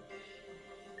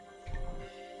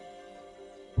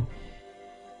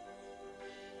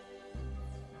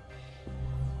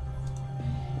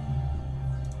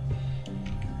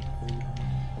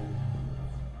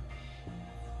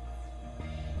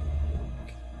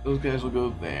 Those guys will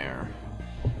go there.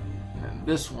 And then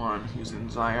this one, who's in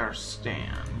Zyar's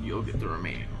stand, you'll get the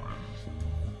remaining ones.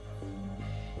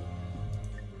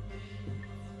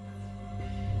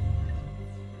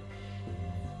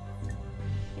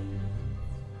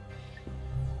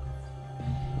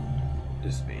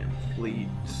 Disband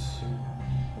fleets.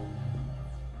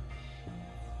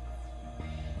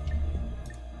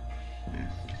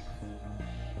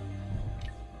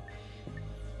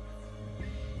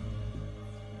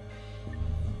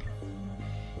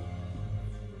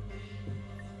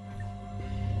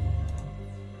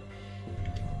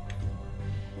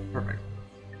 Perfect.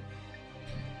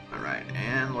 Alright,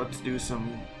 and let's do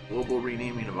some global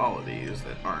renaming of all of these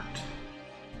that aren't.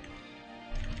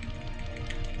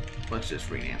 Let's just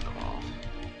rename them all.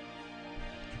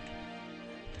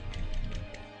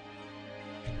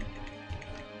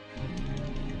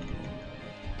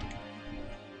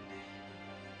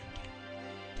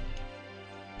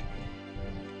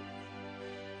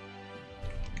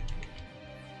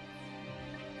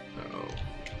 So,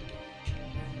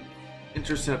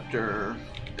 Interceptor,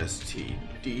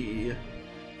 STD,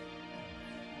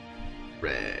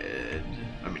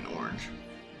 orange.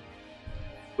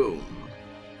 Boom.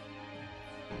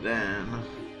 Then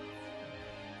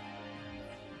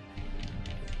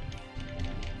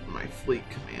my fleet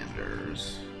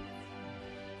commanders,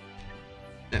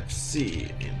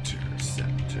 FC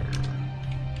Interceptor,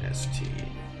 ST.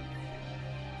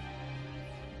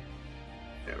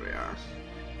 There we are.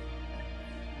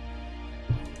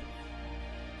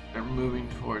 They're moving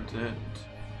towards it.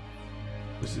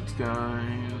 Wizards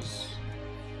guys.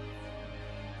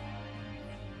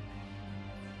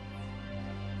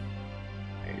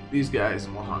 These guys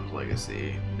in Wahan's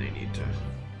Legacy, they need to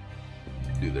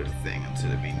do their thing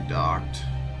instead of being docked.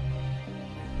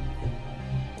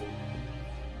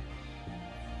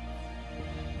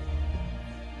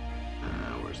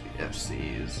 Where's the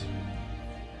FCs?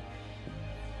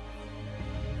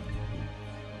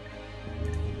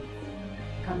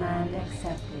 Command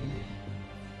accepted.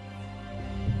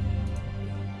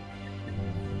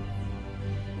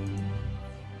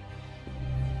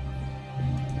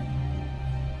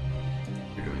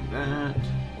 That.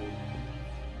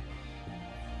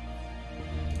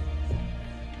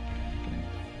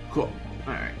 Cool.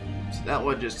 Alright. So that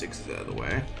logistics is out of the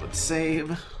way. Let's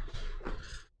save.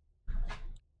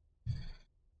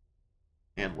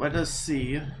 And let us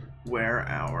see where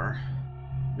our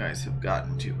guys have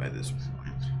gotten to by this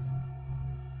point.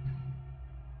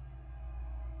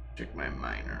 Check my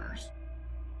miners.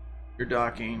 You're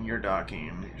docking, you're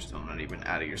still not even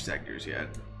out of your sectors yet.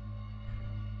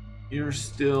 You're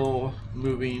still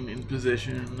moving in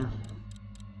position.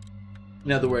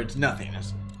 In other words, nothing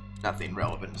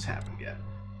relevant has happened yet.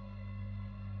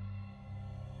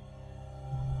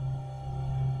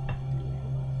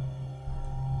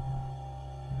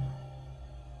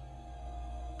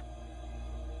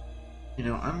 You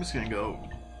know, I'm just gonna go.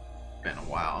 Been a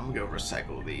while. I'm gonna go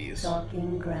recycle these.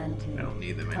 Docking granted. I don't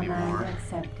need them Command anymore.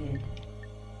 Accepted.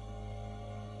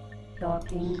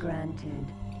 Docking granted.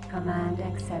 Command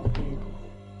accepted.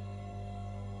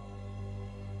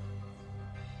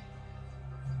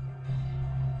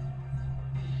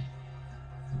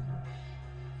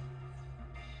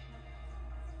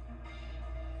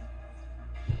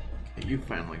 Okay, you've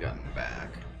finally gotten back.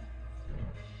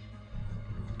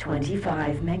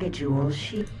 25 megajoules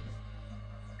sheet.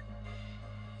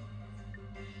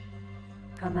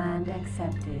 Command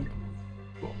accepted.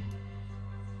 Cool.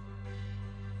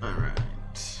 Alright.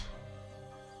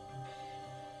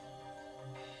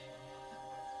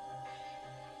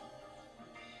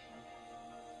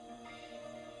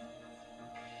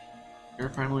 You're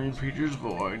finally in Preacher's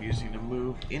Void. You just need to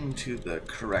move into the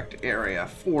correct area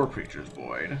for Preacher's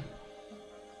Void.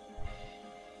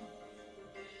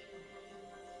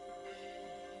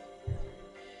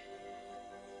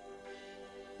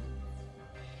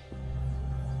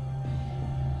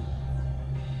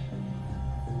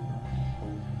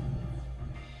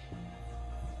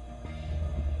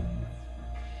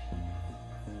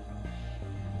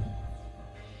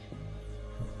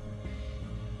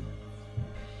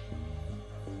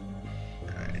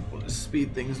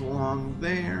 speed things along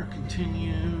there.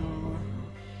 Continue.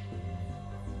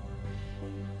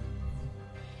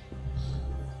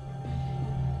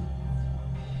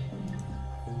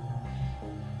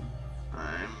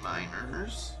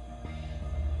 Miners.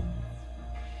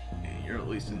 Okay, you're at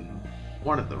least in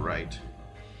one at the right.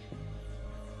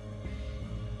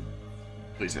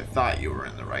 At least I thought you were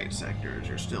in the right sectors.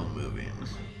 You're still moving.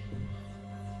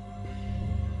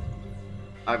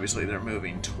 Obviously, they're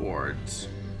moving towards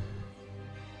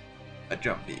a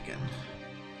jump beacon.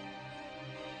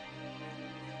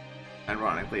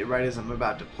 Ironically, right as I'm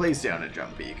about to place down a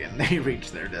jump beacon, they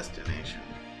reach their destination.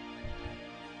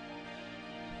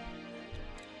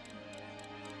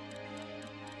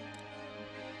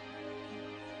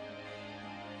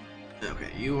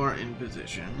 Okay, you are in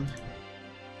position.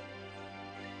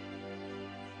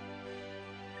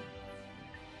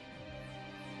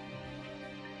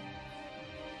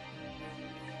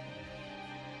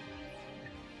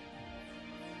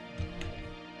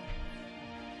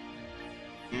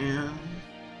 And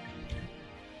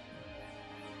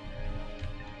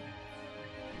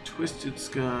Twisted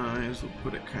Skies, we'll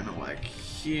put it kind of like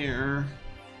here.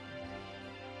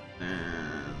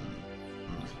 And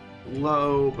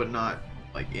low, but not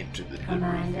like into the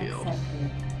debris field.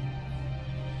 Accepted.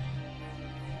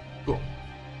 Cool.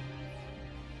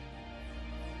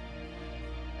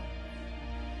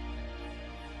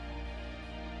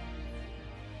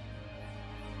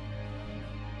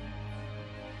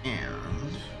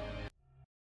 And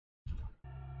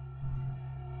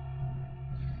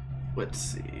let's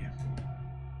see.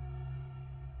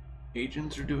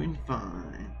 Agents are doing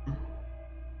fine.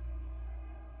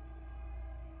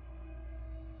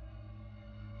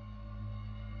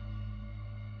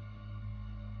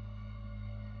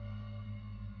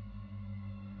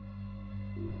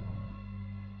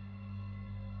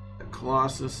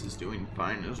 Colossus is doing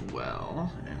fine as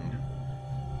well, and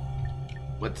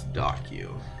let's dock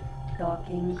you.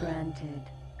 Docking granted.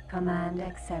 Command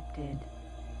accepted.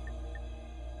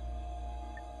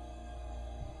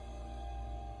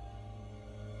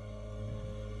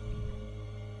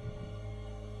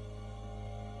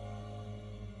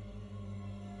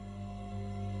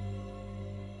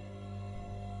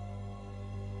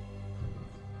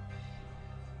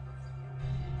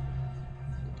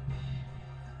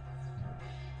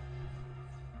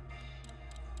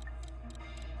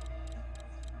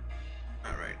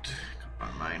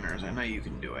 I know you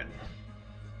can do it.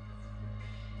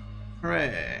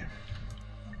 Hooray.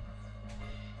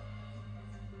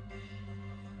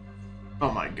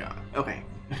 Oh my god. Okay.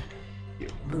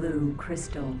 Blue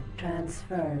crystal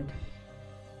transferred.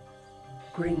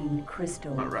 Green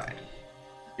crystal. Alright.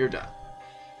 You're done.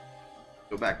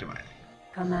 Go back to mining.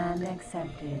 Command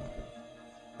accepted.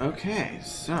 Okay,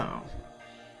 so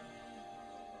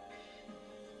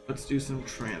let's do some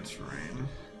transferring.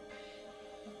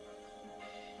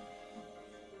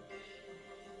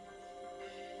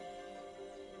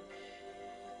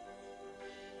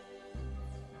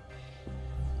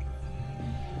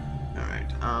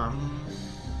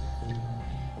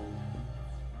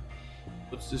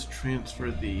 Let's just transfer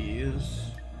these.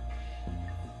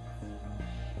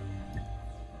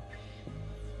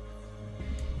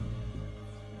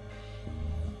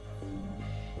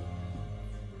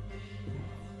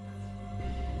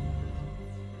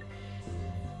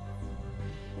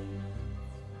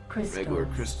 Regular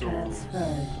crystals.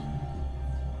 Transferred.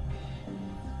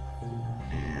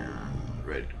 And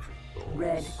red crystals.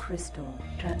 Red crystal.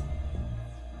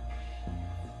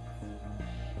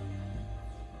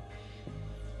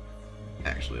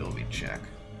 Actually, let me check.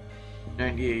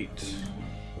 98.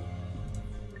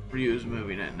 Ryu's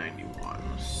moving at 91,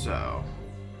 so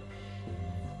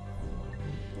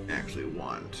I actually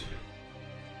want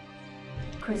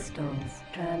crystals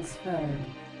transferred.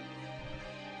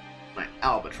 My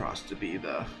albatross to be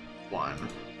the one.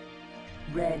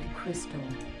 Red crystal.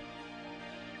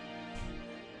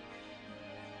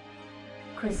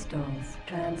 Crystals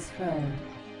transferred.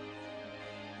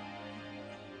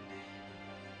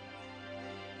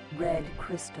 Red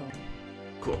crystal.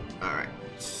 Cool. Alright,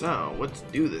 so let's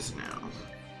do this now.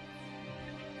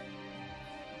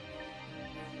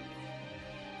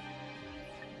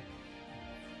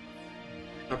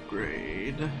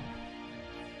 Upgrade.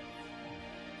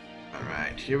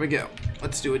 Alright, here we go.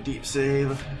 Let's do a deep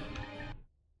save.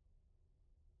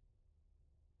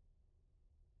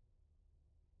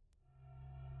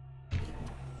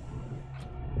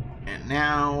 And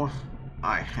now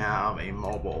I have a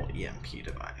mobile EMP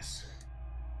device.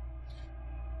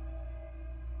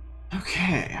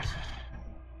 Okay.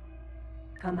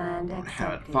 Command accepted.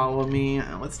 Have it follow me,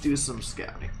 and let's do some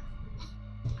scouting.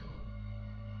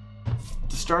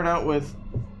 To start out with,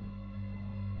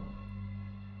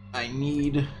 I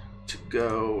need to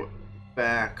go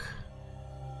back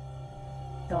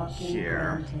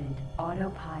here. Granted.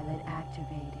 Autopilot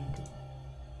activated.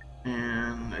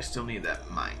 And I still need that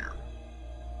miner.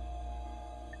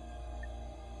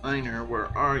 Miner,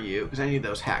 where are you? Because I need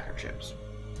those hacker chips.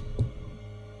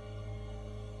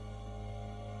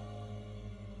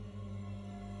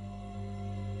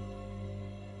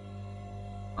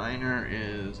 Miner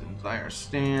is in fire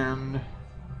stand.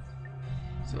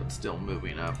 So it's still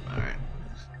moving up. Alright.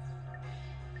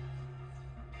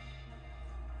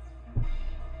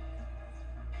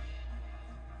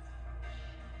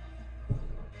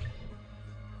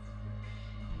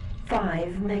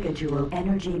 Five megajoule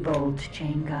energy bolt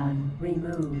chain gun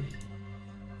removed.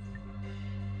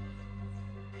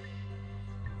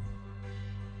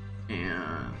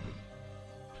 And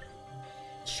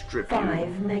strip 5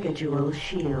 megajoule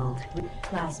shield with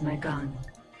plasma gun.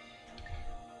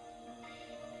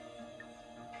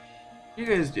 You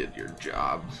guys did your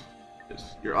job.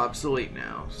 You're obsolete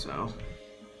now, so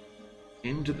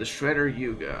into the shredder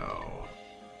you go.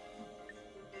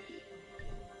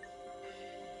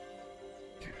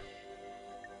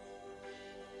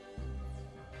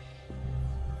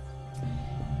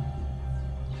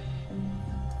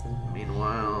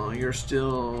 Meanwhile, you're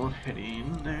still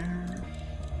heading there.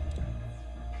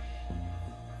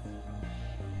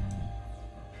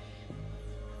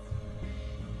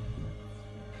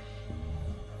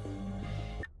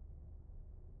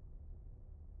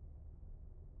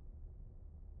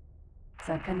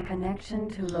 Second connection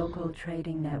to local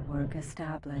trading network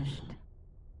established.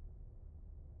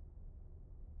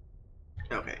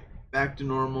 Okay, back to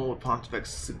normal with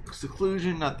Pontifex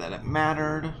seclusion, not that it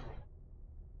mattered.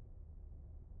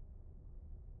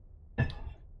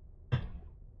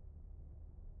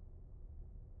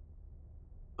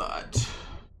 But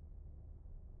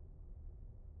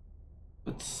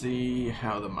let's see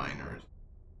how the miners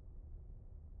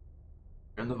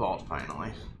are in the vault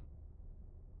finally.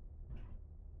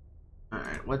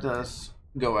 Alright, let us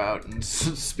go out and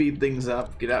speed things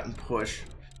up, get out and push,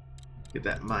 get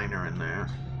that miner in there.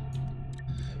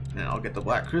 And I'll get the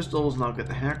black crystals and I'll get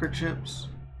the hacker chips.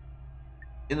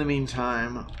 In the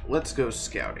meantime, let's go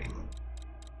scouting.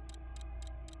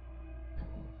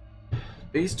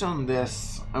 Based on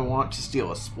this, I want to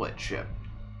steal a split ship.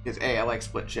 Because A, I like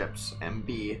split ships, and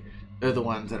B, they're the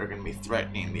ones that are going to be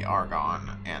threatening the Argon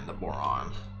and the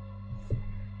Boron.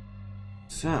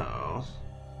 So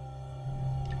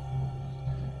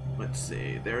let's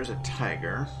see, there's a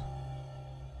Tiger.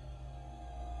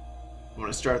 I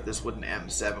want to start this with an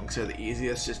M7 because they're the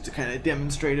easiest, just to kind of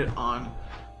demonstrate it on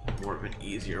more of an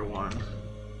easier one.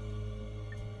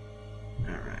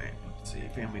 Alright, let's see,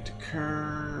 family to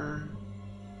Kerr.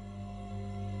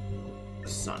 The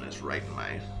sun is right in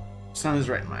my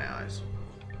eyes.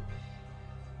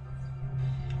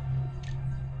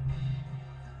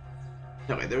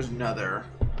 Okay, there's another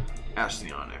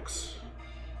Astyonics.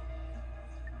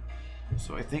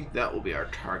 So I think that will be our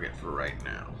target for right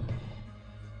now.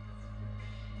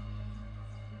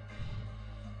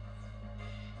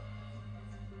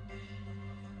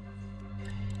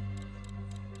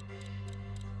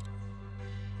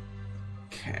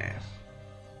 Okay.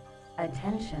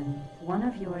 Attention, one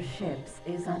of your ships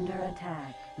is under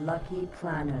attack. Lucky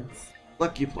planets.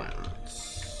 Lucky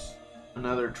planets.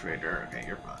 Another trader. Okay,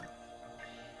 you're fine.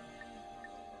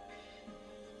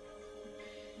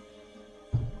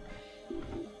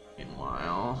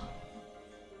 Meanwhile,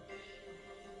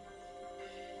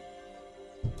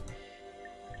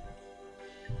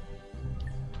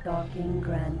 Docking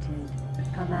granted.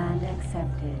 Command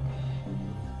accepted.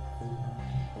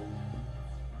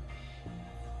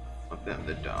 let them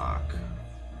to dock.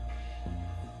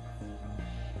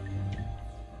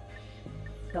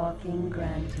 Docking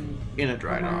granted. In a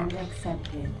dry dock. Command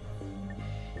accepted.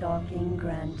 Docking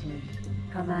granted.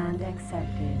 Command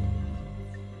accepted.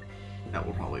 That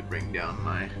will probably bring down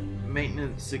my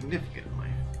maintenance significantly.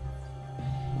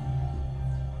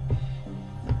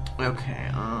 Okay,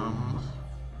 come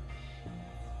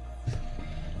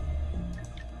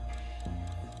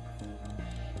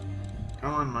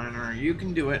on, Miner, you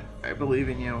can do it. I believe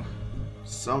in you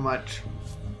so much.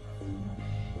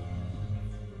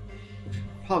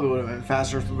 Probably would have been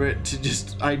faster for it to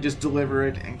just deliver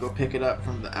it and go pick it up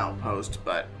from the outpost,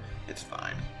 but it's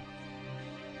fine.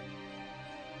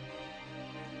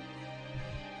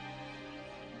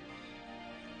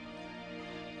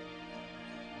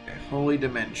 Okay, Holy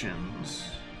Dimensions.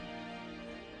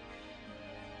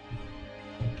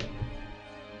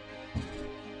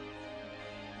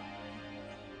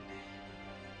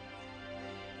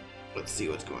 Let's see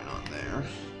what's going on there.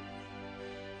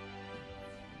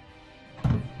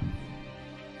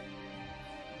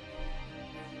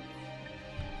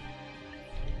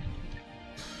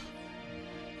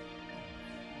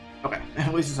 Okay,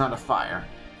 at least it's not a fire.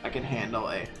 I can handle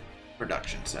a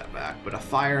production setback, but a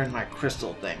fire in my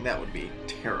crystal thing, that would be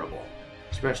terrible.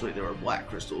 Especially if there were black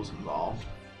crystals involved.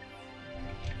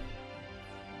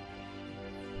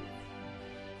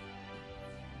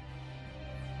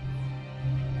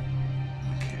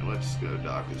 Okay, let's go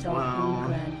dock as well.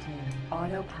 Granted.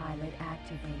 Autopilot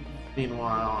activated.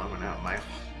 Meanwhile, I'm gonna have my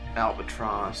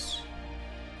albatross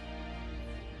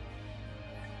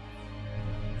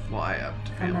fly up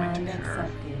to Family Command Terror.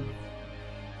 accepted.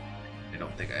 I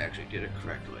don't think I actually did it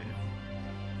correctly.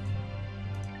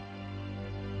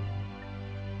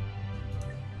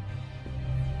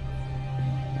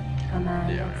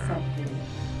 Command Yeah. accepted.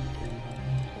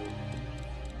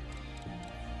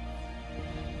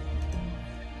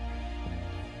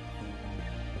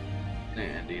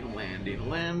 Landing, landing,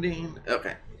 landing.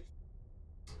 Okay.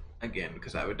 Again,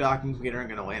 because I have a docking computer, I'm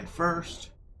gonna land first.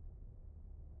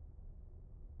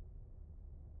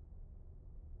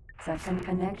 Second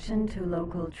connection to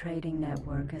local trading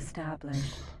network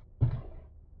established.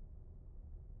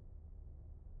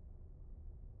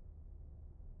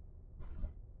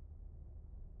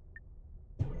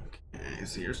 Okay,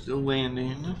 so you're still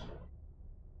landing.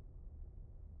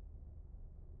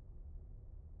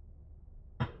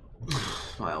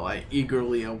 While I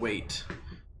eagerly await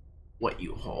what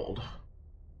you hold.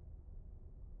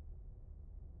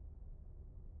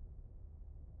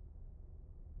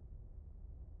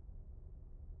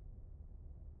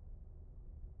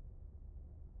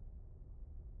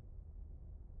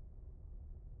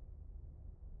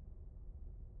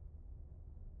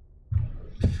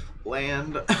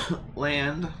 Land,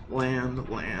 land, land,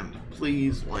 land.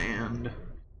 Please land.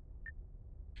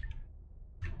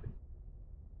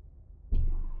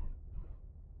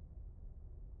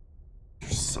 You're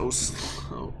so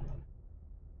slow.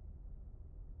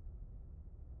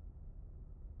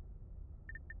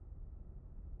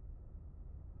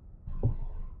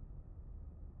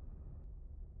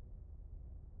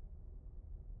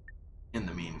 In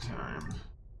the meantime.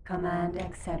 Command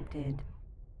accepted.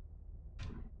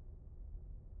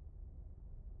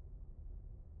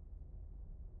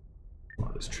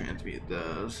 I'll just transmute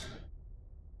those.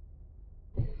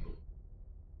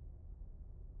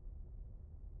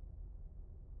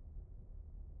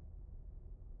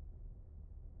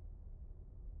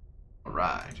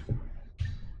 Alright.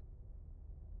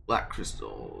 Black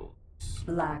crystal.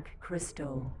 Black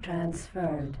crystal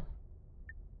transferred.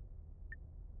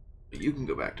 You can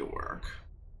go back to work.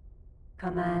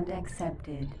 Command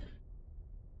accepted.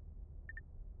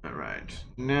 Alright.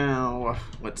 Now,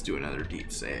 let's do another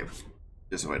deep save.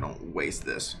 Just so I don't waste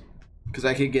this. Because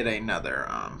I could get another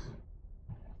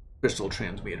crystal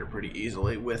transmuter pretty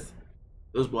easily with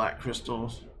those black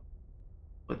crystals.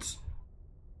 Let's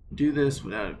do this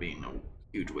without it being a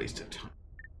huge waste of time.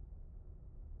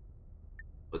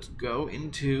 Let's go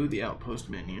into the Outpost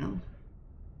menu.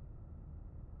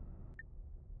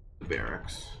 The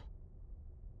barracks.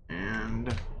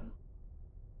 And...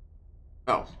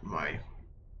 oh,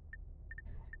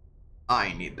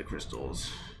 I need the crystals.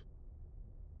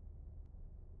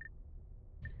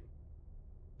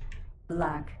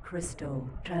 Black crystal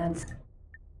trans.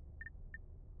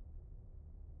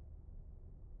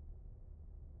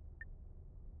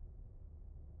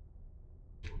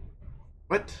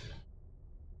 What?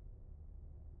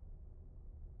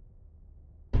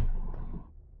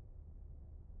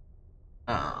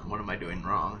 What am I doing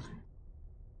wrong?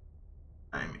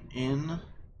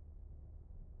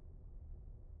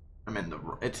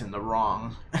 It's in the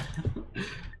wrong.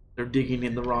 They're digging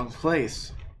in the wrong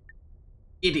place.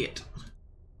 Idiot.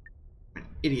 I'm an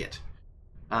idiot.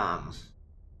 I'm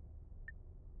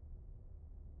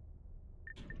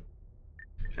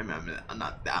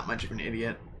not that much of an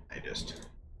idiot.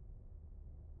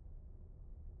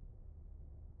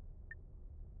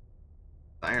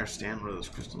 I understand where those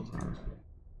crystals are.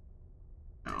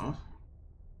 No.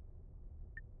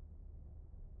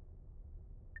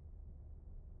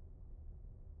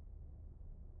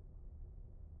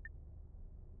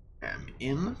 I'm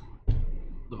in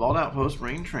the Vault Outpost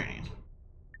Marine Training.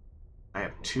 I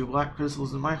have 2 black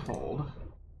crystals in my hold.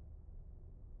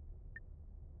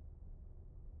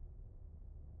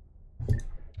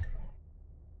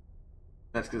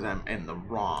 That's because I'm in the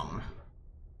wrong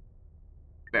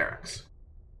barracks.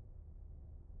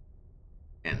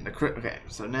 And the okay,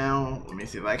 so now let me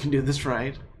see if I can do this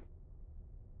right.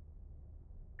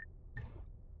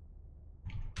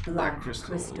 Black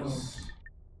crystals.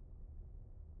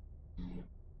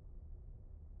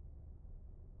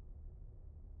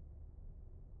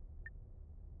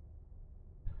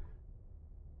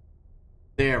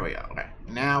 There we go. Okay,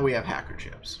 now we have hacker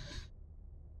chips.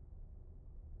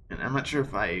 And I'm not sure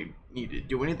if I need to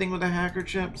do anything with the hacker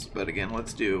chips, but again,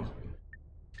 let's do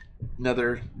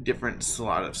another different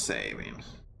slot of saving.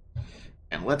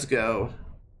 And let's go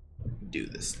do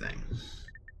this thing.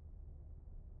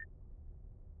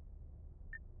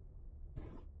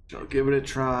 So I'll give it a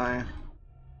try.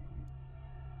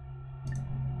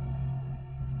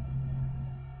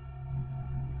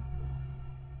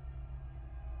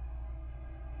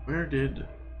 Where did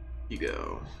he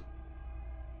go?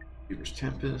 Beaver's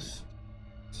Tempest.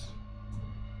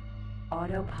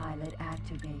 Autopilot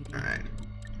activated. Alright.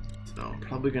 So I'm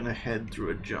probably gonna head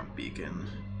through a jump beacon.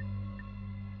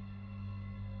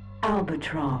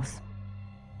 Albatross.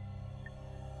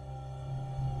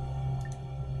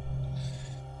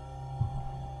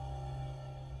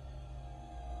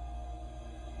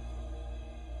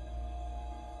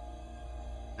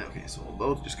 Okay, so we'll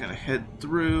both just kind of head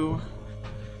through,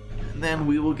 and then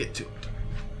we will get to it.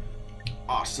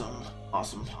 Awesome,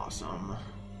 awesome, awesome.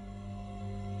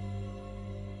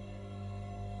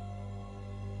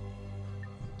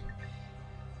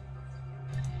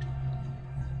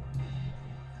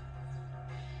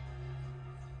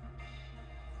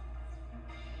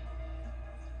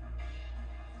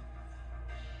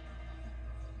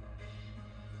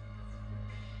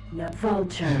 No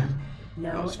vulture.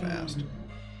 No That was fast.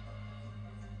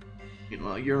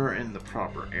 Meanwhile, you're in the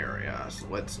proper area, so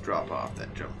let's drop off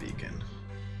that jump beacon.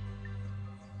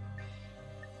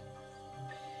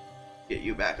 Get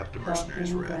you back up to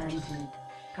Mercenary's Rift. Granted.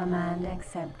 Command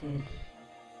accepted.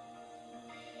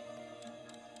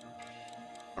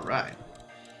 Alright.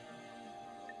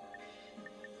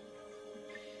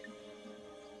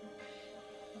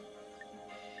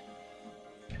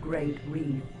 Great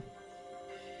Reef.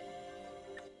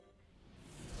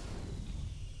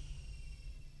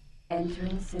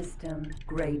 Entering system,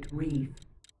 Great Reef.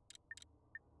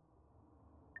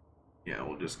 Yeah,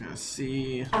 we're just gonna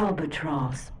see.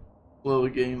 Albatross.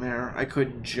 Slowly getting there. I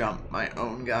could jump my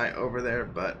own guy over there,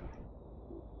 but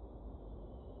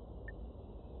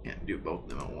can't do both of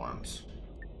them at once.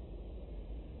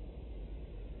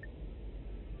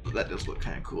 But that does look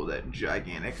kind of cool, that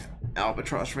gigantic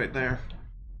albatross right there.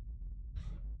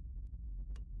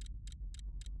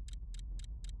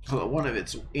 Although one of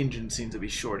its engines seems to be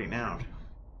shorting out.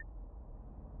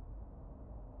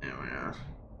 There we are.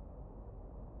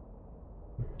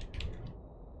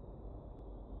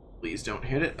 Please don't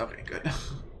hit it. Okay, good. I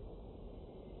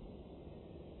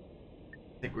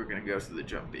think we're gonna go through the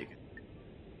jump beacon.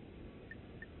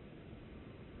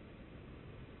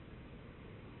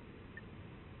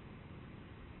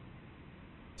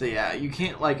 So yeah, you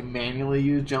can't like manually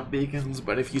use jump beacons,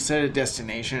 but if you set a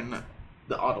destination,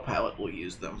 the autopilot will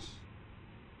use them.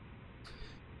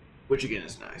 Which again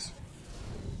is nice.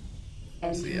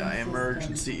 So yeah, I emerge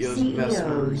in CEO's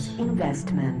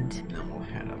investment. And then we'll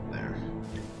head up there.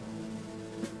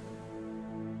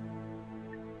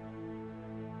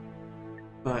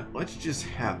 But let's just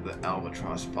have the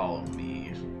albatross follow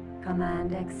me.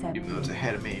 Command accepted. Even though it's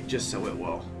ahead of me, just so it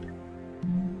will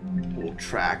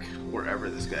track wherever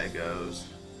this guy goes.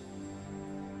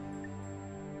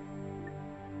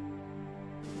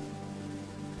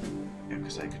 Yeah,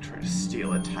 because I could try to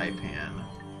steal a Taipan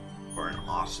or an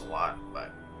Ocelot,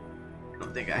 but I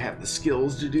don't think I have the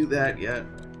skills to do that yet.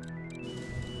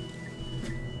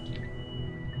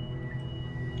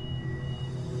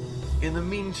 In the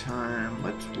meantime,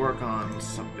 let's work on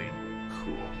something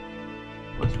cool.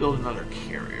 Let's build another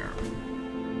carrier.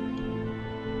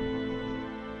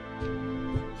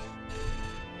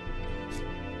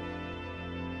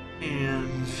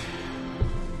 And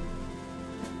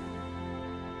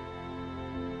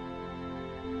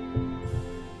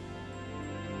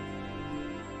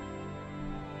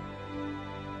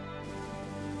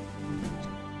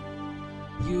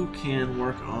you can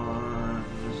work on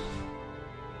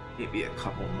maybe a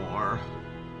couple more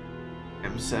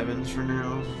M7s for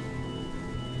now.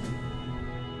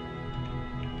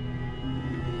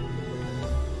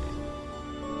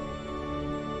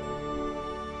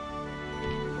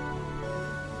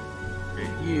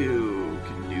 And you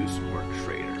can do some more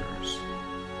traders.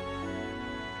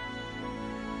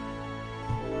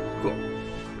 Cool.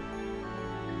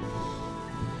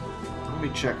 Let me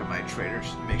check on my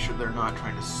traders to make sure they're not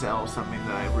trying to sell something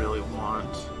that I really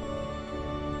want.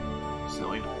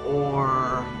 Selling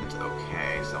ore, it's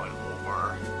okay. Selling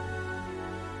ore.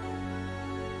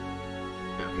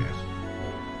 Okay.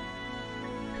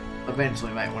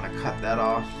 Eventually might want to cut that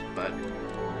off, but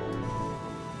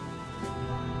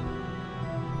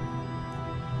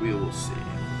we will see.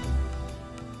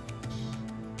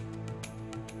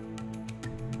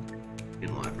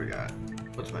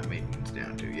 my maintenance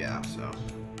down to, yeah, so.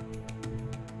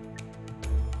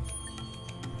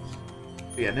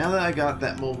 But yeah, now that I got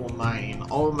that mobile mining,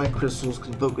 all of my crystals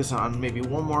can focus on maybe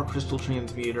one more crystal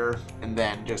transmuter, and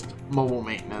then just mobile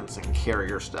maintenance and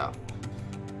carrier stuff.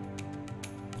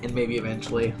 And maybe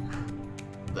eventually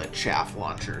the chaff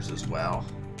launchers as well.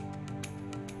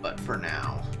 But for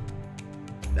now,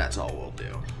 that's all we'll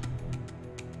do.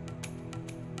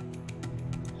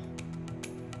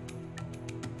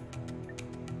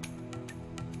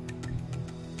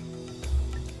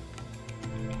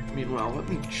 Meanwhile, let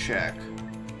me check.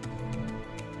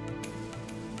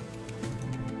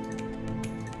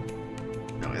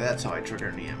 No, that's how I trigger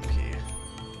an EMP.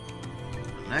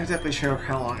 I'm not exactly sure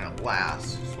how long it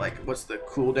lasts. Like, what's the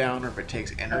cooldown, or if it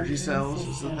takes energy cells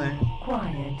is the thing.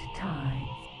 Quiet time.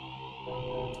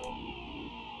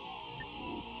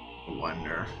 I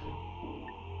wonder.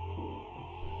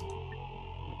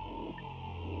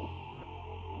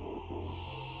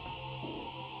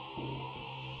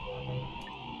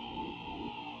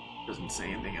 Doesn't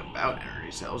say anything about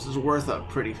energy cells. It's worth a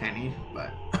pretty penny,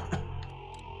 but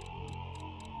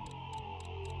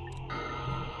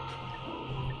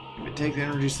if it takes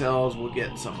energy cells, we'll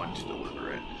get someone to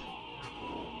deliver it.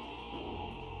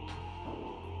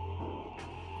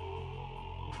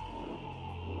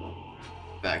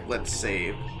 In fact, let's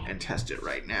save and test it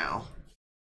right now.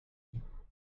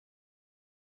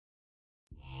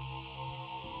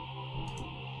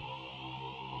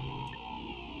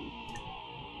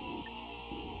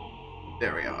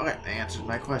 There we go. Okay, that answers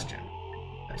my question.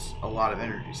 That's a lot of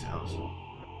energy cells.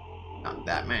 Not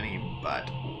that many, but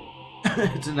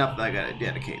it's enough that I gotta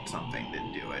dedicate something to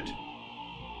do it.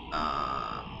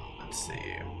 Let's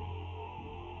see.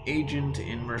 Agent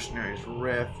in Mercenaries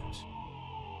Rift.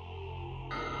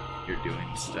 You're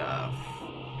doing stuff.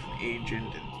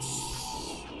 Agent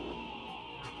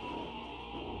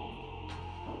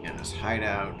in this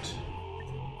hideout.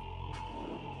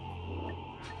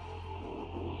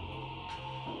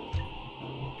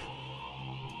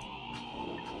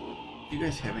 Do you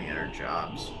guys have any other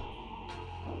jobs?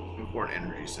 Import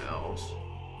energy cells.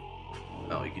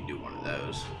 Oh, you can do one of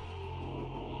those.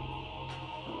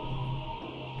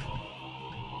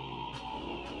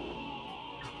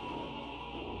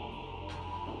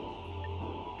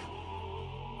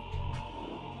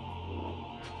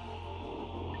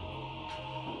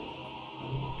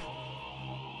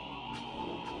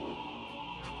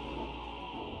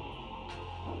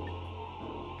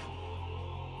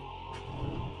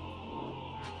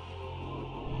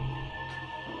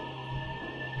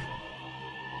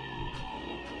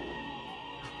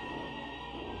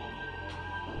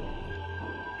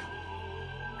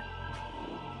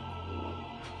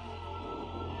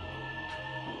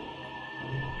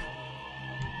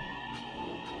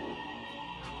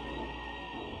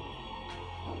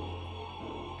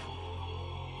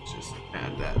 Just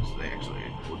add that so they actually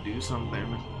will do something.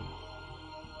 In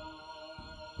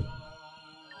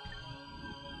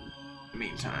the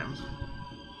meantime,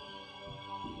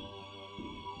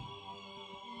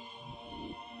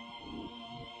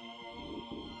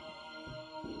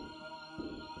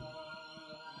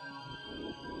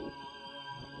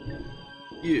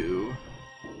 you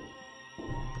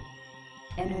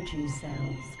Energy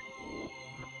cells.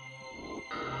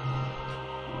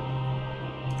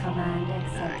 Command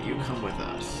accepted. you come with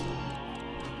us.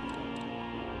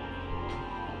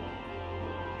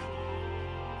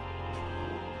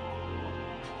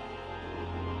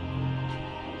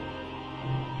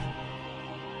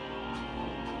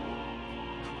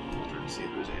 I'm trying to see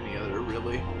if there's any other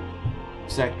really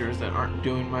sectors that aren't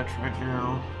doing much right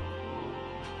now.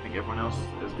 I think everyone else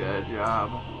has got a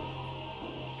job.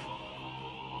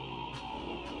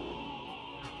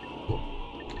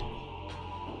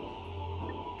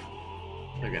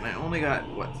 Again, I only got,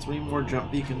 what, 3 more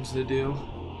jump beacons to do?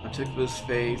 I took this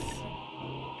faith.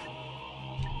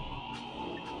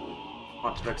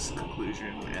 Pontifex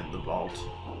Conclusion and the vault.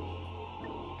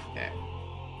 Okay.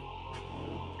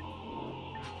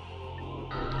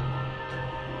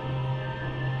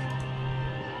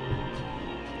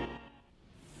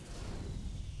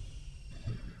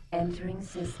 Entering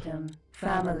system.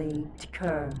 Family.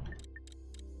 Kerr.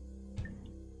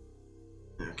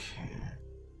 Okay.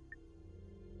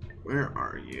 Where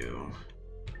are you?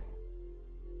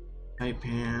 Type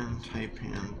in.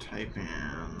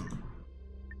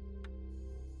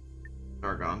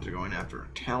 Argons are going after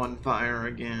Talonfire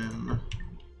again.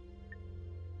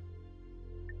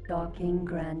 Docking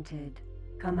granted.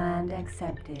 Command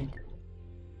accepted.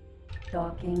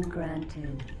 Docking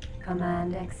granted.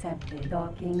 Command accepted.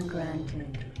 Docking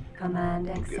granted. Command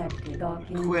accepted.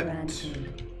 Docking Equipped.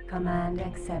 granted. Command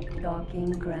accept.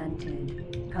 Docking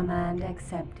granted. Command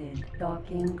accepted.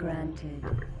 Docking granted.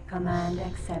 Command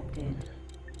accepted.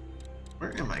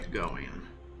 Where am I going?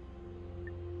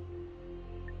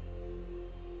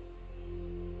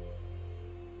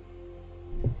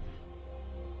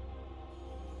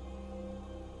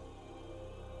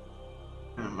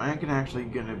 Am I actually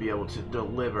going to be able to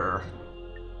deliver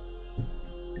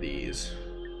these?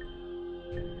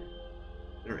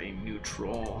 They're a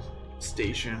neutral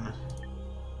station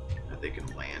that they can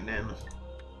land in.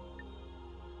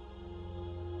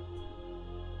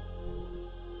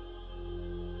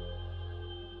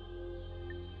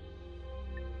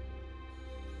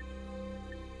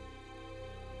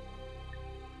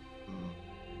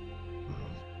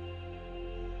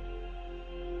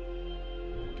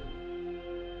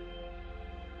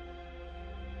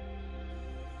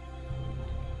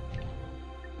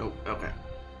 Oh, okay.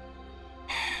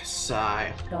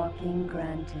 Sigh. Docking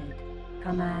granted.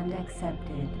 Command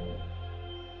accepted.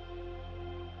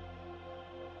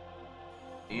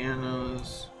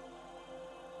 Anna's.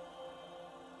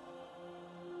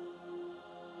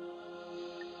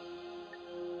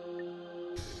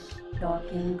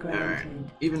 Docking granted. Alright.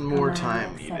 Even more Command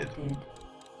time accepted. needed.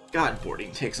 God,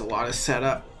 boarding takes a lot of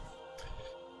setup.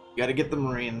 You gotta get the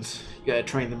Marines. You gotta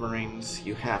train the Marines.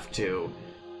 You have to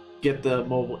get the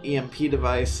mobile EMP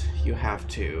device. You have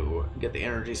to get the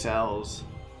energy cells.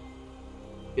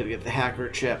 You gotta get the hacker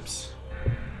chips.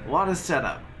 A lot of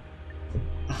setup.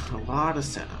 A lot of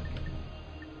setup.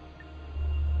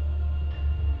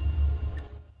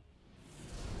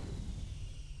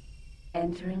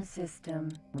 Entering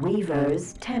system.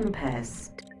 Weaver's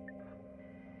Tempest.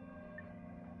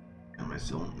 I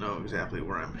still don't know exactly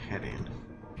where I'm heading.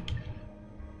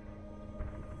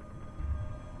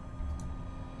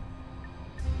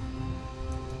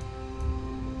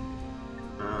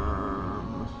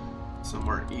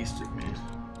 Somewhere east of me.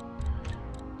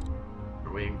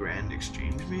 Are we in Grand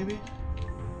Exchange, maybe?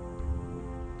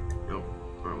 Nope.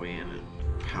 Are we in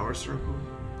a power circle?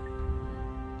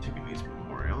 Tiffany's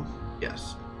Memorial?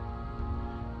 Yes.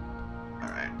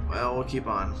 Alright, well, we'll keep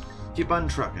on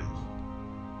trucking.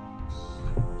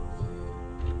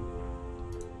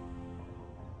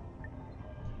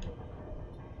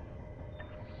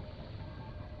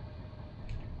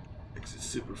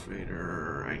 Super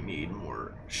Fader, I need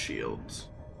more shields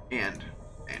and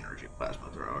energy plasma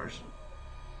throwers.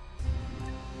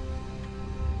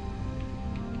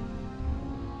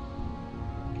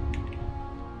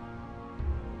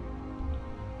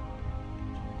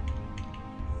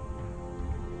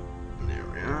 There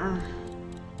we are.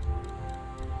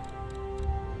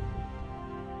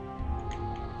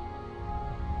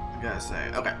 I gotta say,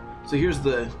 okay, so here's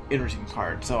the interesting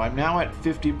part. So I'm now at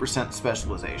 50%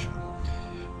 specialization.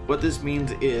 What this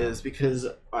means is, because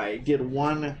I did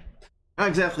one, not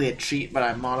exactly a cheat, but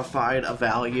I modified a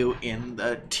value in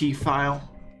the T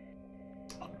file,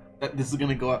 that this is going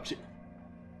to go up to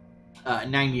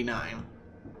 99.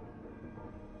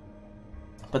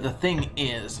 But the thing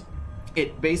is,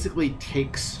 it basically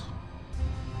takes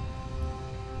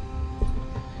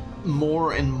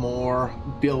more and more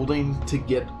building to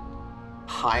get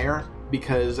higher.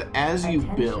 Because as you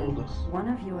build, one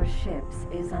of your ships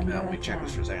is under let me check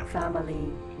this for a second.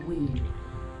 Family weed.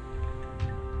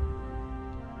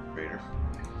 Raider.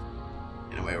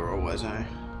 Anyway, where was I?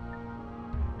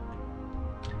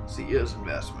 CEO's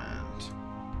investment.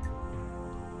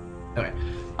 Okay.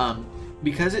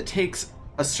 Because it takes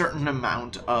a certain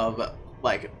amount of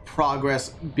like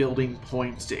progress building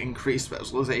points to increase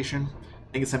specialization.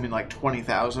 I think it's something like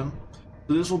 20,000.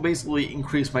 So this will basically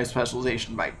increase my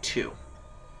specialization by 2.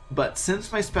 But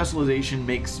since my specialization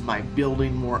makes my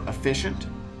building more efficient,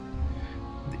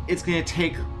 it's going to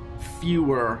take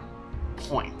fewer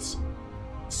points.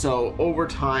 So over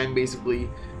time, basically,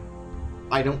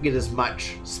 I don't get as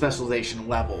much specialization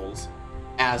levels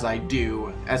as I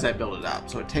do as I build it up.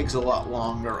 So it takes a lot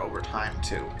longer over time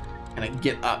to kind of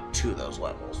get up to those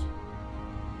levels.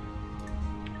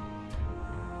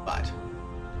 But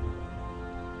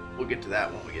we'll get to that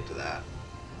when we get to that.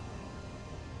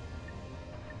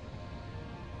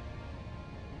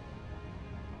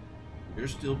 You're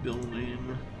still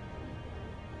building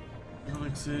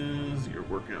Alex's, you're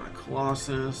working on a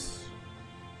Colossus.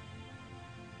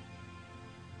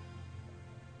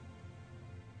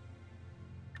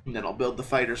 And then I'll build the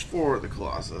fighters for the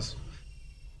Colossus.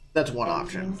 That's one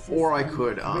option. Or I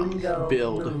could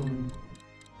build...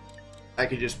 I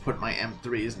could just put my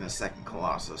M3s in a second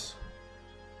Colossus.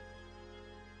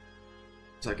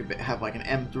 So I could have like an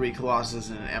M3 Colossus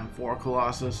and an M4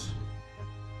 Colossus.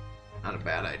 Not a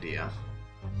bad idea.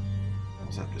 We'll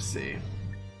just have to see.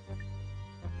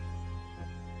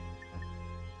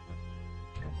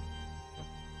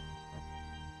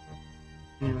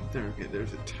 Yeah, okay,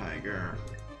 there's a tiger.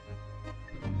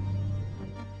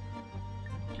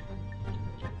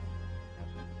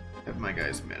 Have my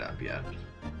guys met up yet?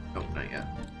 Nope, not yet.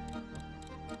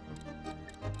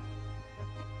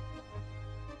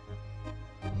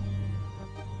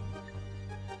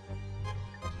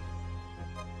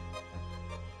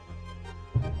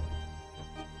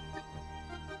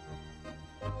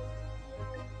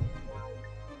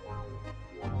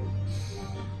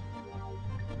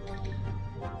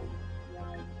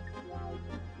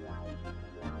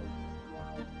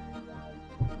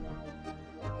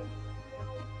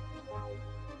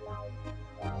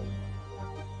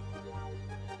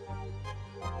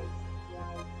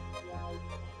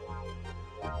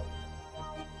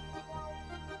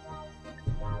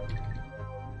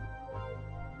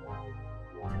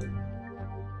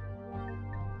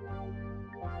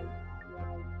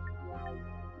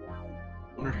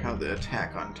 Wonder how the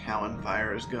attack on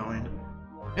Talonfire is going.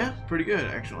 Yeah, pretty good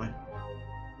actually.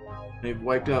 They've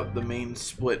wiped out the main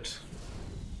split.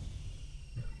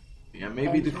 Yeah,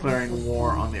 maybe declaring war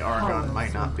on the Argon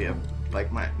might not be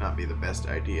the best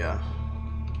idea.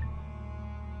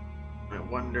 I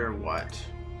wonder what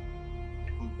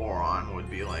Boron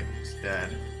would be like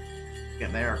instead.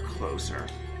 Again, they are closer.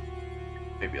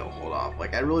 Maybe I'll hold off.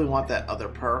 Like, I really want that other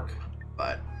perk,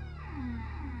 but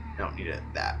I don't need it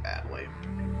that badly.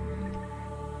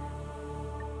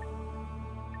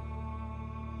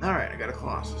 Alright, I got a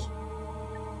Colossus.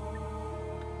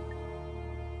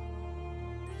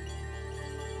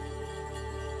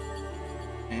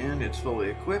 And it's fully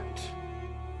equipped.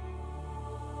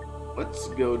 Let's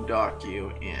go dock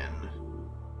you in.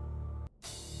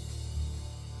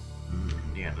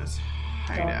 Deanna's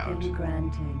hideout.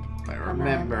 If I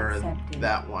remember,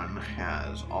 that one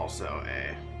has also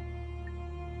a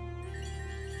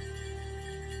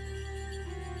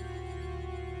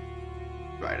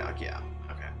dry dock, yeah.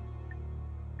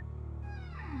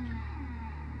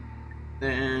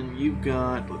 Then you've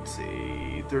got, let's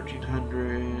see,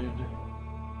 1,300,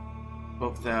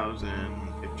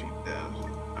 12,000,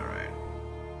 15,000. Alright.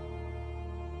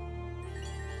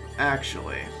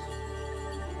 Actually,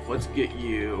 let's get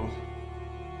you,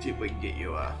 see if we can get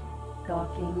you a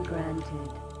docking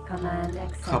granted. Command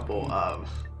accepted. Couple of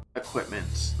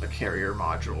equipments, a carrier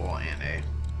module and a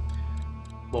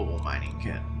mobile mining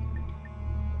kit.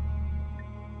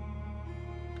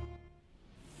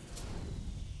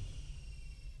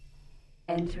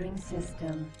 Entering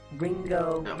system.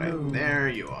 Ringo. Okay, move. there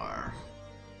you are.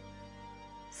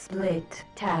 Split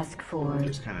task force.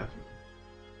 Just kind of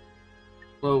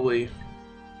slowly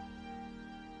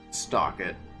stalk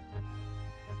it.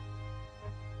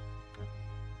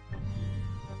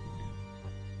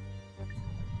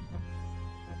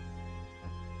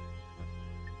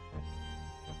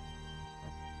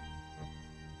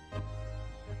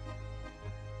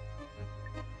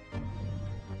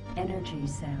 Energy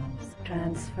cells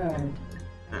transferred.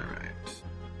 Alright.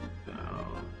 So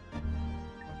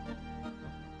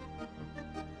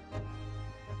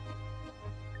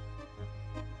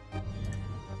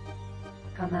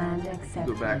Command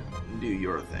accepted. go back and do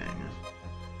your thing.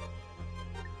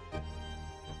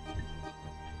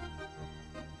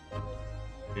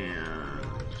 And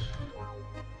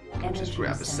Energy just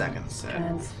grab a cells second set.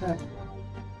 Transfer.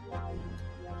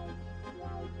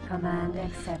 Command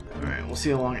accepted. Alright, we'll see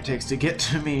how long it takes to get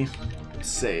to me.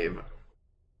 Save.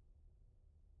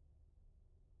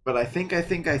 But I think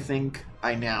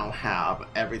I now have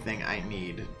everything I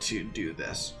need to do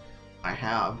this. I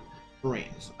have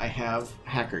Marines. I have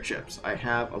hacker chips. I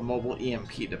have a mobile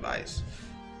EMP device.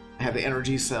 I have the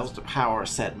energy cells to power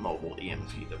said mobile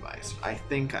EMP device. I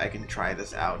think I can try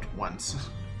this out once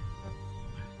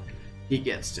he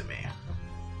gets to me.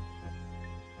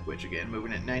 Which again,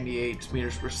 moving at 98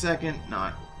 meters per second,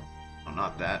 not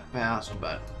that fast,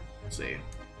 but let's see.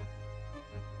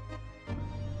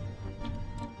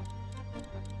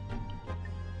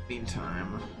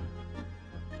 Meantime,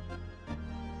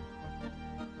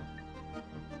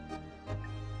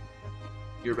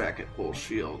 you're back at full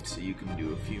shield, so you can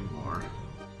do a few more.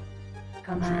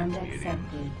 Command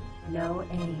accepted. No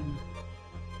aim.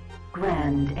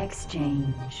 Grand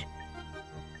exchange.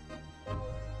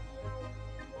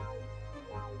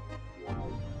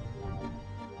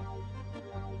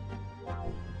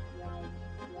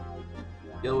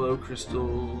 Yellow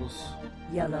crystals.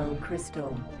 Yellow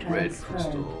crystal transferred. Red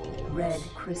crystals. Red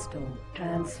crystal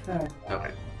transfer.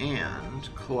 Okay,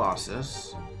 and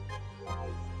Colossus.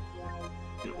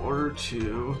 In order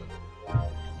to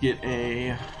get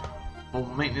a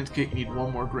mobile maintenance kit, you need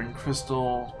one more green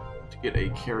crystal. To get a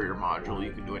carrier module,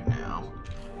 you can do it now.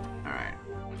 Alright.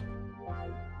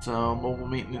 So, mobile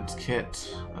maintenance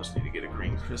kit. I just need to get a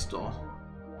green crystal,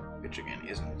 which again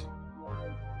isn't.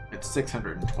 It's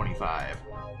 625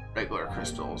 regular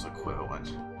crystals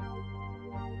equivalent.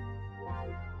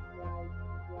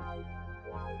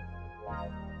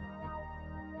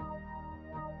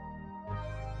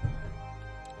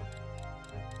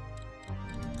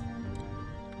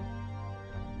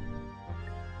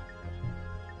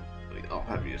 I'll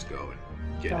have you just go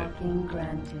and get it. Docking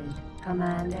granted.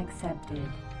 Command accepted.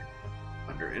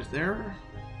 Wonder, is there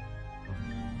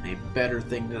a better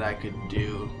thing that I could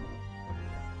do?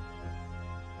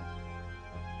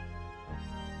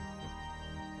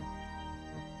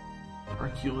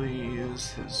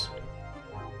 Hercules has...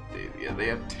 Yeah, they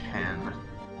have 10.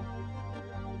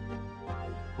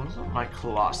 What is my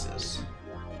Colossus?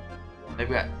 They've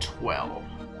got 12.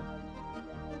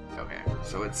 Okay,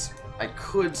 so it's... I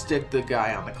could stick the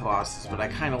guy on the Colossus, but I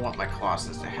kind of want my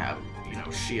Colossus to have, you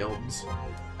know, shields.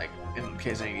 Like, in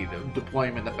case I need to deploy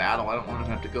him into battle, I don't want him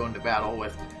to have to go into battle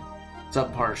with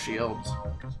subpar shields.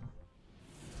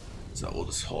 So we'll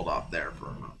just hold off there for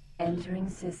a moment. Entering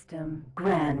system.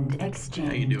 Grand exchange.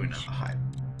 How you doing on the high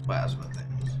plasma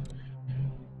things?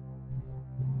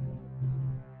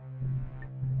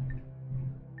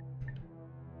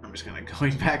 I'm just kind of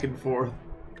going back and forth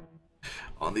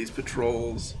on these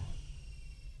patrols.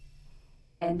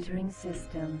 Entering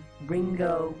system.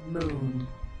 Ringo Moon.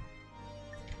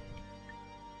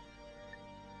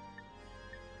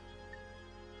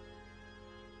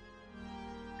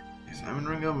 Yes, I'm in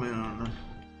Ringo Moon.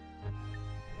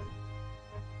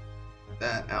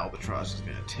 That albatross is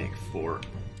gonna take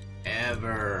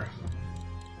forever.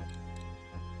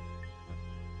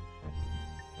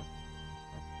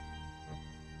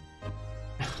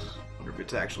 Wonder if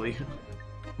it's actually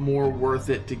more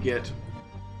worth it to get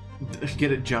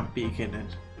a jump beacon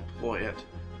and deploy it,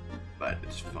 but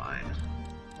it's fine.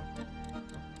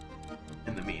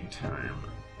 In the meantime,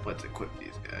 let's equip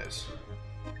these guys.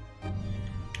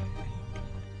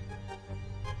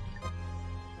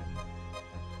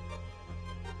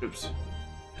 Oops.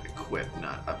 Equip,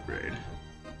 not upgrade.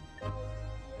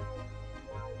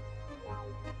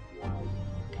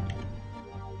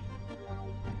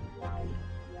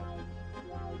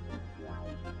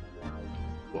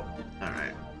 Well,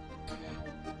 alright.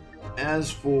 As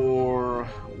for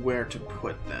where to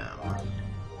put them...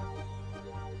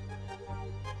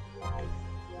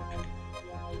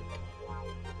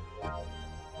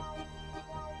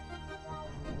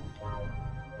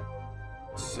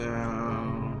 So,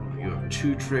 you have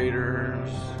 2 traders.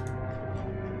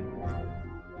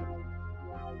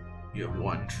 You have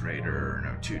 1 trader,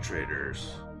 no, 2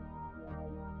 traders.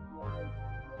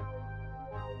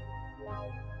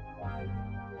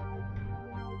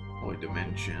 Holy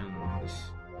Dimensions.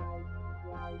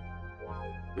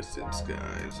 Twisted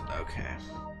Skies, okay.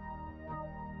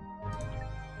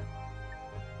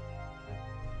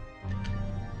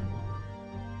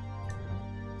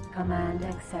 Command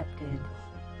accepted.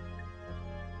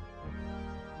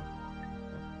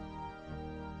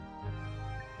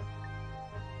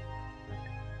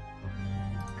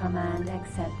 Command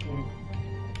accepted.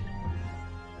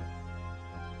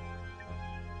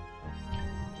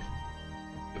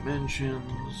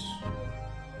 Dimensions.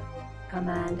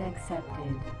 Command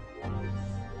accepted.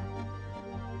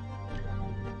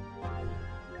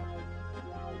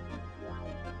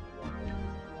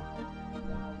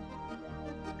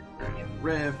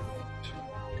 Rift.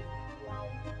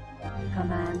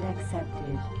 Command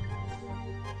accepted.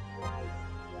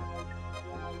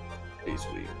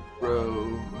 Basically,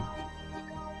 Rogue.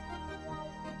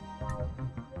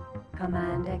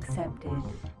 Command accepted.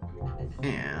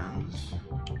 And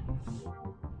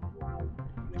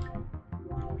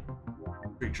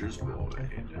Creatures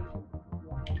Void.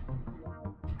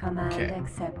 Command Okay.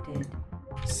 accepted.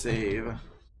 Save.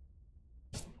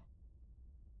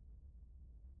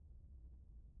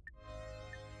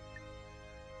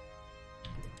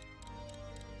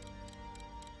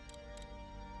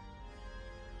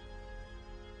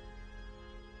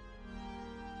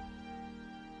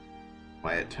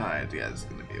 Why it tied? Yeah, it's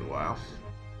gonna be a while.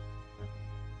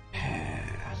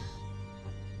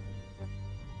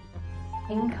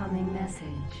 Incoming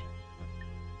message.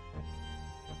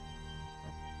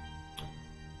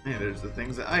 Yeah, there's the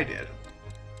things that I did.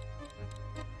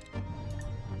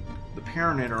 The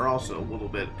Paranid are also a little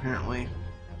bit, apparently.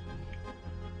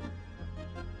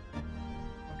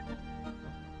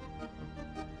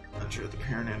 Not sure if the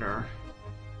Paranid are...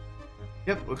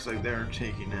 Yep, looks like they're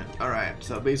taking it. Alright,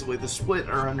 so basically the split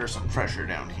are under some pressure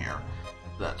down here.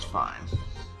 That's fine.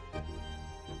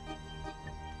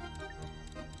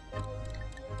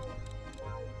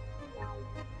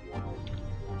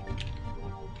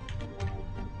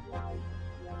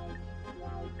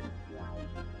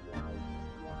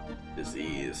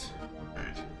 these.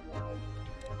 Alright.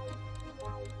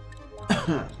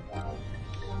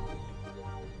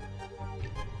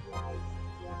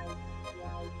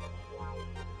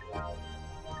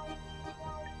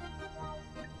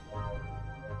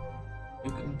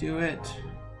 You can do it.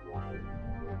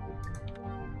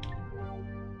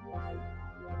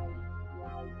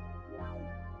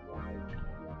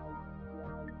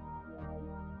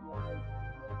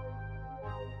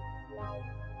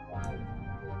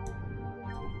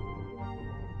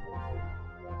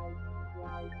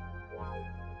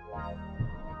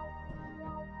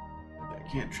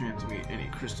 I can't transmute any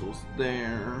crystals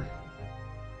there.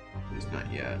 At least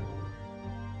not yet.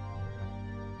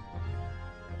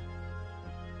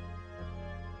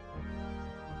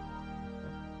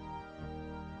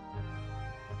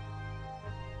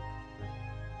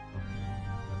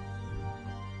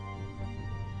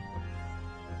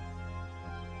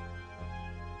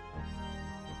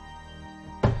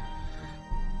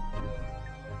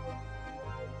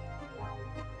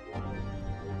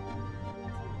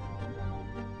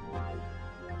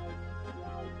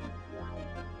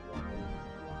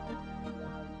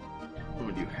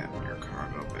 What do you have in your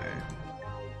cargo bay?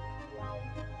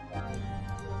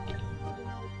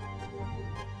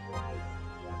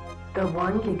 The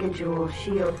 1 gigajoule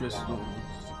shield Crystals.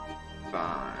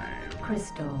 5.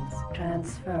 crystals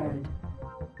transferred.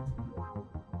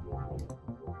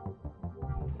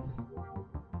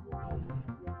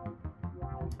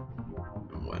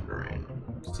 I'm wondering.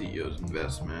 CEO's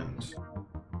investment.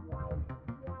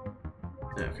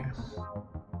 Okay.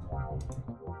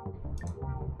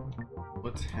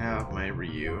 Let's have my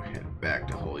Ryu head back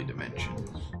to Holy Dimensions.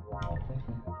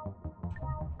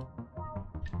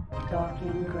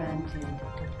 Docking granted.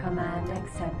 Command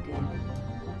accepted.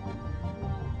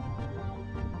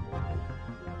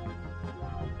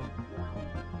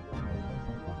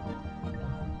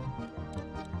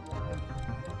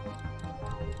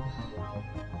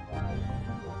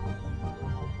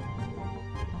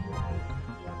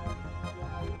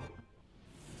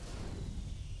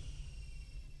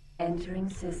 Entering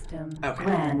system. Okay.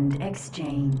 Grand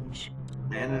exchange.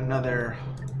 And another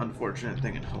unfortunate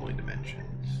thing in Holy Dimensions.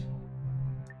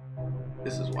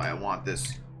 This is why I want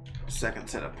this second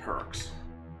set of perks.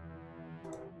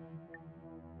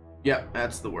 Yep,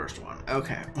 that's the worst one.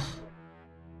 Okay.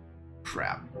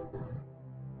 Crap.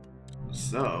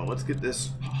 So, let's get this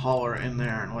hauler in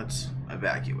there and let's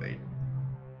evacuate.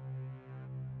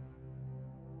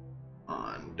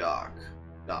 On dock.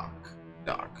 Dock.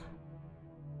 Dock.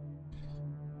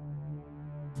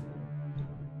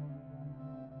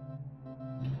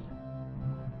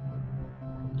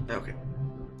 Okay.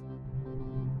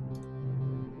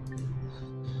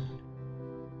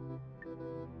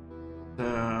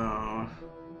 So...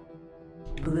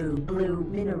 Blue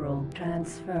mineral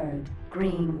transferred.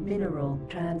 Green mineral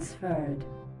transferred.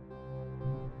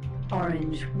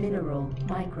 Orange mineral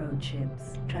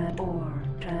microchips. Ore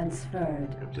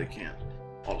transferred. If they can't.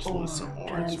 I'll just lose some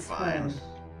more, it's fine.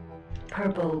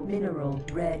 Purple mineral.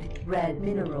 Red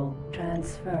mineral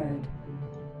transferred.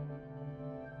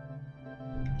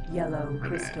 Yellow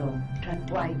crystal.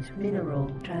 White mineral.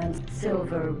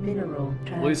 Silver mineral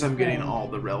transferred. At least I'm getting all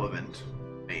the relevant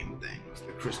main things.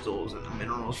 The crystals and the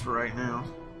minerals for right now.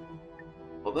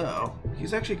 Although,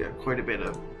 he's actually got quite a bit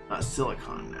of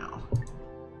silicon now.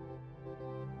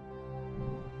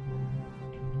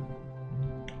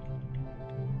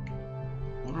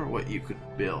 I wonder what you could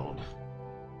build.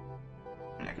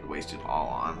 And I could waste it all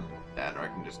on that, or I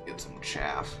can just get some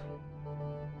chaff.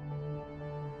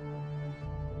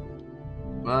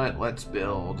 But let's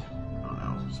build. I don't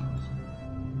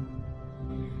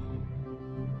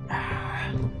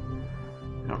know.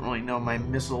 I don't really know my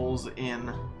missiles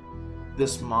in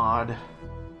this mod.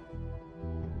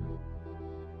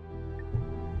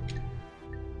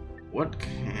 What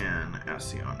can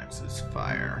Asionyx's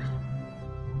fire?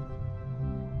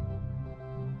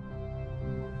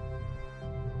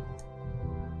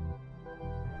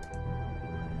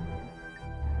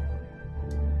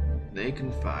 They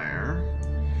can fire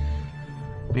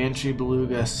Banshee,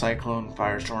 Beluga, Cyclone,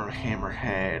 Firestorm,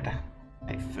 Hammerhead,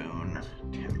 Typhoon,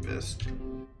 Tempest.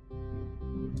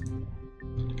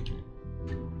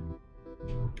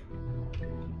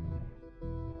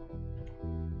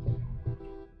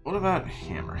 What about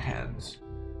Hammerheads?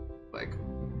 Like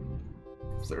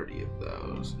 30 of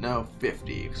those. No,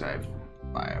 50, because I have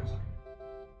 5.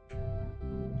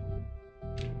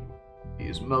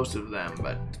 Use most of them,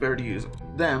 but it's better to use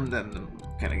them than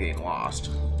kind of getting lost.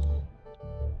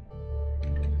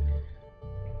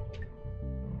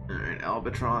 Alright,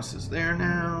 Albatross is there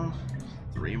now.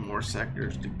 3 more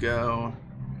sectors to go.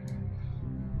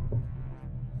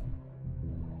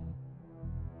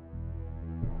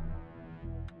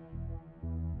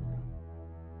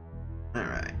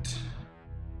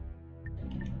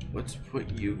 Let's put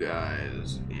you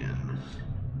guys in.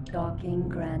 Docking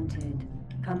granted.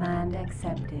 Command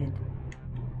accepted.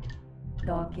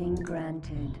 Docking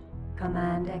granted.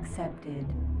 Command accepted.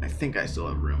 I think I still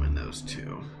have room in those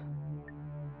two.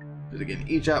 Because again,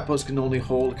 each outpost can only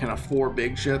hold kind of 4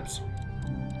 big ships.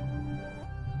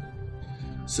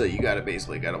 So you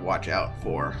basically gotta watch out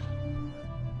for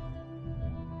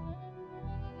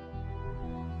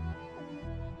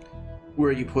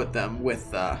where you put them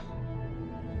with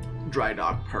dry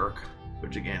dock perk.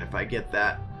 Which again, if I get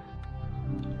that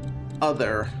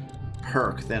other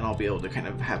perk, then I'll be able to kind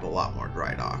of have a lot more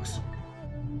dry docks.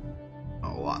 A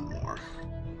lot more.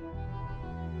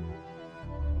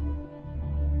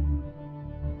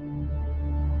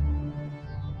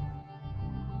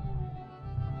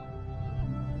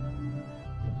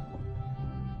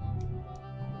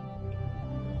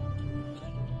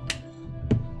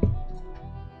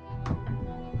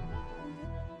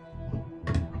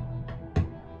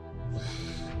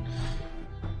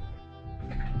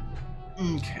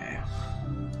 Okay.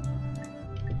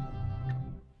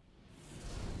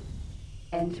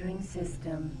 Entering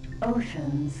system.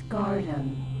 Ocean's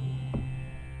Garden.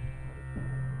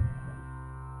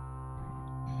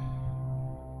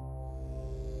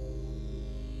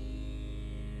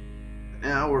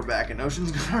 Now we're back in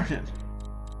Ocean's Garden.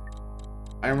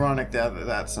 Ironic that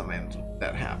that's something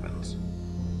that happens.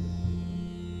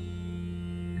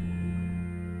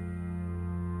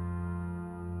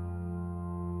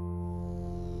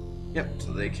 Yep,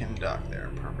 so they can dock there.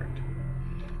 Perfect.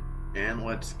 And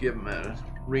let's give them a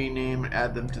rename,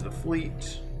 add them to the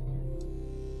fleet.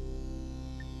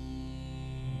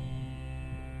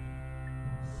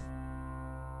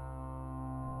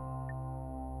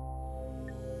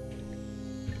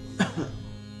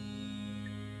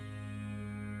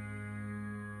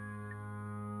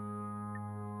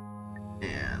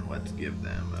 And let's give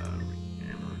them a rename.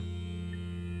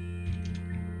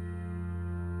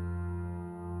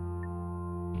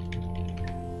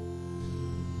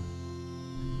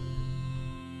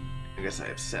 I guess I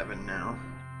have 7 now.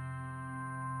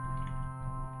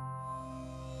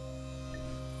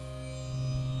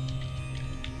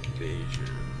 Invasions.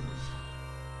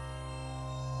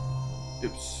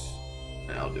 Oops.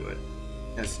 I'll do it.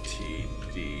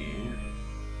 STD.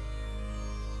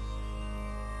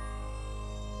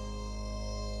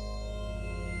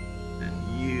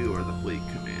 And you are the fleet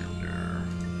commander.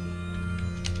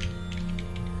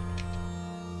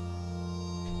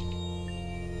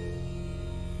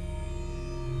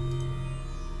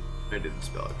 I didn't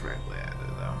spell it correctly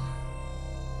either, though.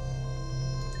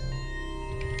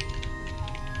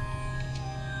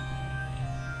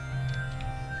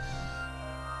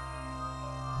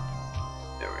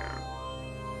 There we are.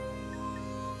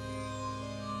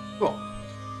 Cool.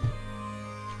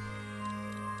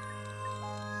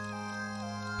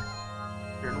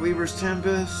 Turn Weaver's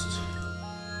Tempest.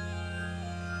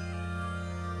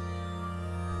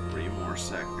 3 more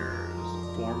sectors.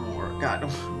 4 more. God,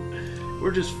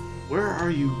 we're just. Where are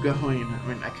you going? I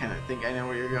mean, I kind of think I know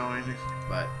where you're going,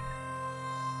 but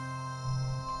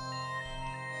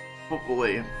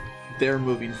hopefully they're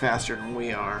moving faster than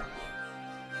we are.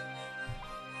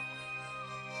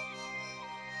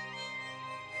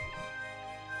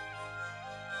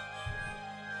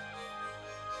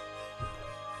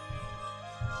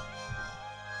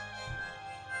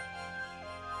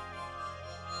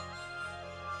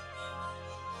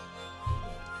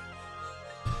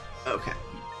 Okay.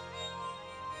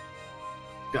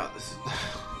 God, this is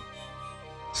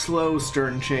slow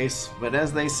stern chase, but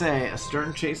as they say, a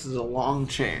stern chase is a long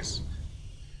chase.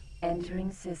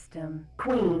 Entering system.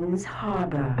 Queen's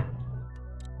Harbor.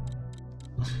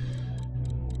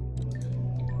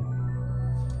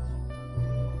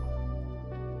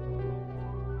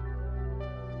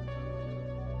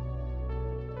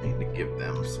 I need to give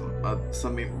them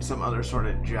some other sort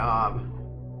of job.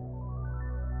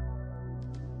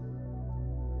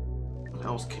 What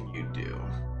else can you do?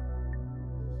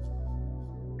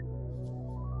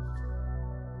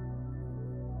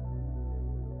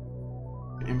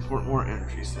 Import more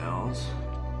energy cells.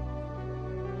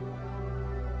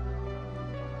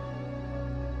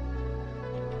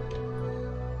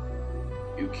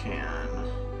 You can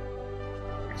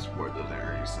export those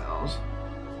energy cells.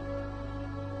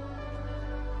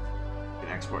 You can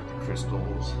export the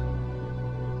crystals.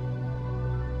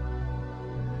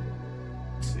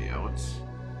 Let's see how it's.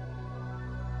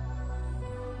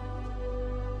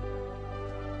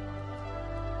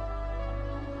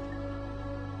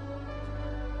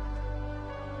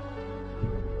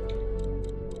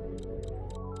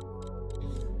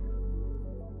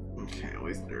 Okay, at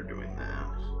least they're doing that.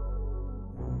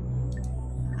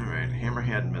 Alright,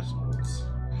 hammerhead missiles.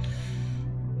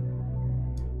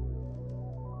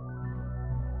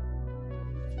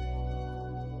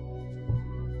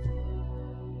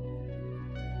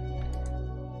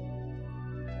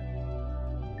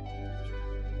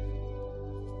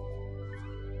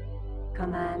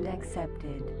 Command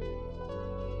accepted.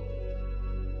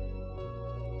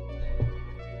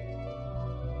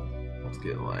 Let's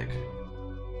get like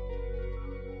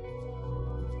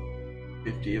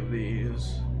 50 of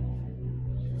these.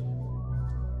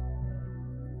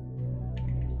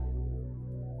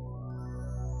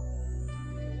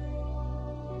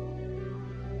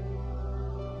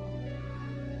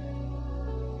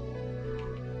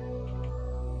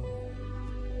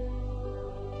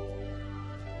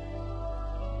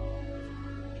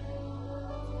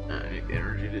 I need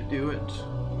energy to do it.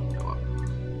 Go up.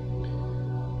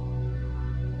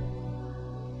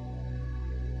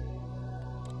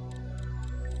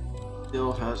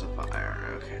 Still has a fire,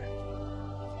 okay.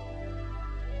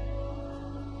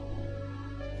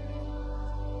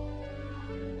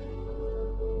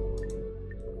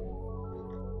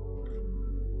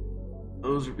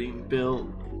 Those are being built.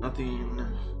 Nothing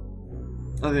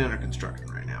under construction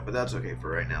right now, but that's okay for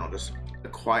right now. Just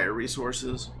acquire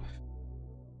resources.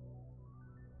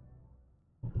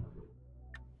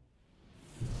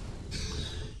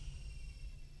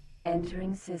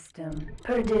 Entering system.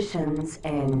 Perdition's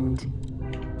end.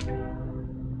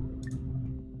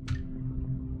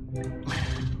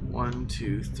 1,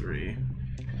 2, 3.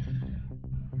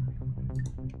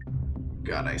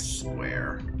 God, I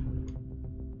swear.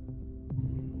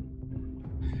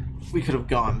 We could have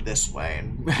gone this way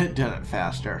and done it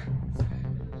faster.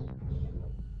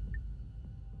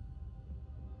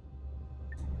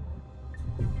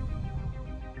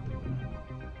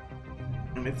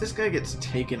 And if this guy gets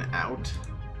taken out,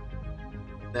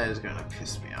 that is gonna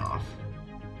piss me off.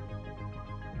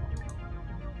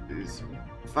 He's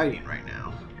fighting right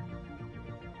now.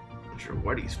 Not sure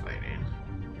what he's fighting.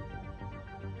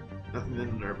 Nothing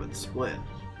in there but split.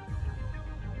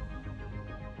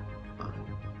 Huh.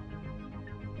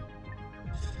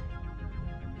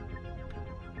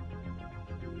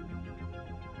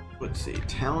 Let's see,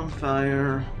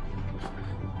 Talonfire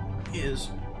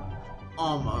is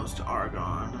almost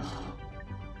Argon.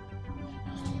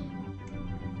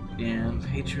 And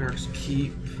Patriarch's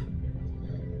Keep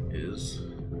is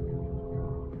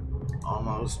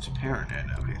almost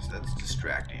Paranid. Okay, so that's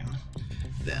distracting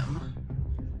them.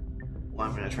 Well,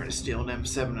 I'm gonna try to steal them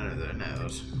 7 under their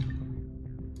nose.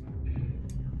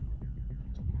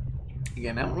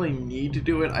 Again, I don't really need to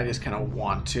do it, I just kind of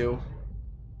want to.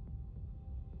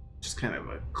 Just kind of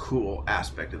a cool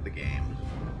aspect of the game.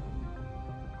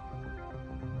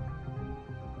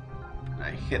 I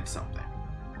hit something.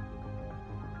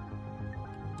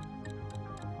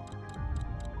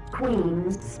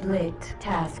 Queen's Split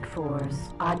Task Force.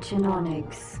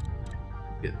 Archinonics.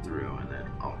 Get through and then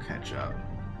I'll catch up.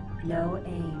 No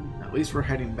aim. At least we're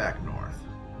heading back north.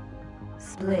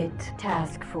 Split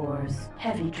Task Force.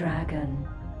 Heavy Dragon.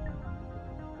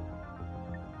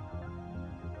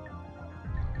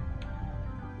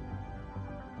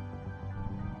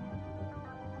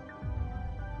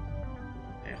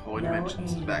 Okay, Holy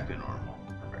Dimensions is back to normal.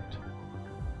 Perfect.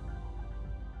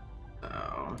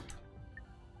 So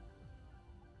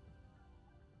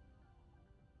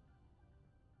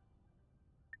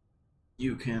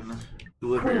you can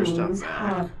deliver your stuff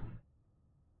back.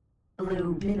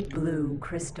 Blue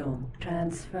crystal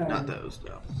transferred. Not those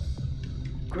though.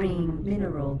 Green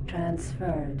mineral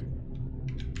transferred.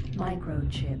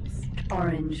 Microchips.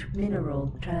 Orange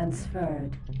mineral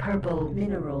transferred. Purple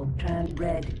mineral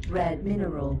red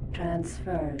mineral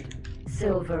transferred.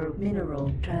 Silver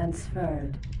mineral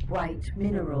transferred. White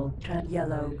mineral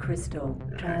yellow crystal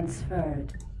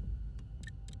transferred.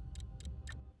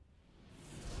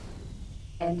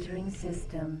 Entering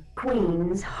system.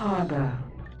 Queen's Harbor.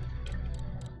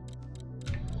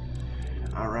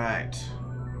 All right.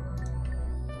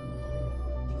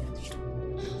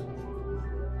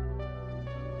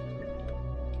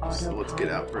 So let's get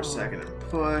out for a second and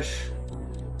push.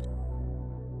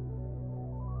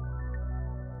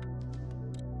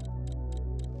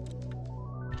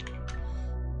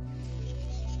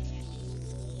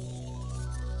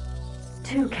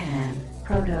 Toucan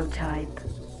prototype.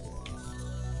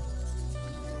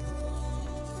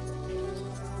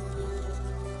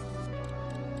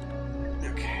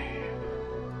 Okay.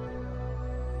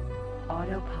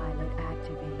 Autopilot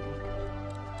activated.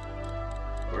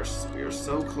 We're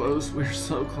so close. We're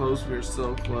so close. We're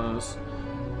so close.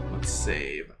 Let's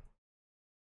save.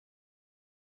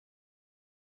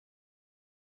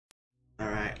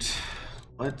 Alright,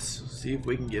 let's see if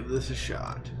we can give this a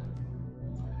shot.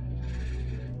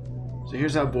 So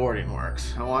here's how boarding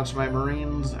works. I watch my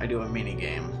Marines, I do a mini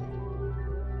game.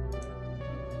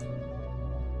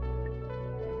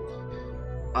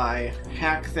 I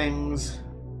hack things,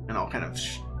 and I'll kind of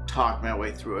talk my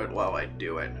way through it while I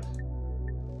do it.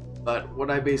 But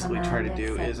what I basically try to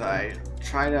do is I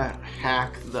try to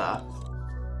hack the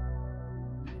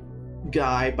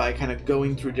guy by kind of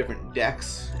going through different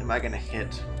decks. Am I gonna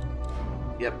hit?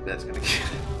 Yep, that's gonna get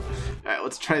it. Alright,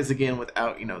 let's try this again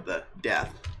without, you know, the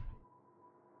death.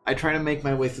 I try to make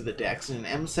my way through the decks, and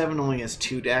M7 only has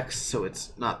 2 decks, so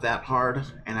it's not that hard.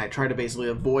 And I try to basically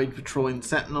avoid patrolling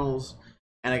sentinels,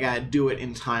 and I gotta do it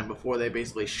in time before they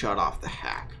basically shut off the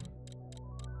hack.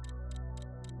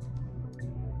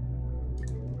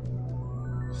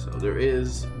 So there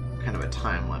is kind of a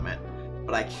time limit,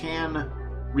 but I can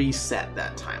reset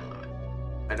that time limit.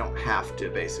 I don't have to,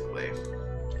 basically.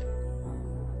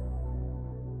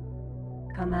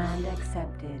 Command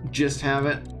accepted. Just have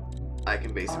it. I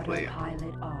can basically,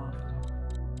 Autopilot off.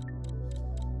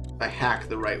 if I hack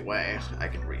the right way, I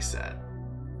can reset.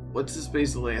 What's this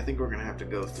basically? I think we're gonna have to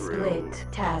go through. Split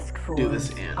task force. Do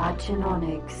this in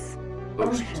Oceanonics.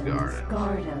 Ocean's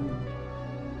Garden.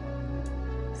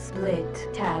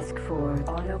 Split task force.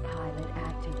 Autopilot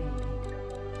activated.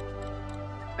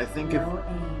 I think if No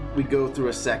aim. we go through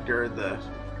a sector, the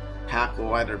hack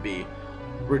will either be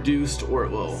reduced or it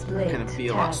will Split kind of be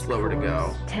a lot task slower to go.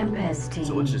 force. Tempesting.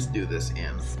 So let's just do this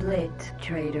in Split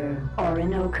trader.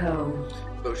 Orinoco.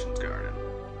 Ocean's Garden.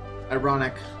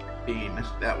 Ironic being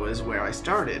that was where I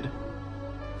started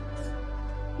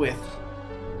with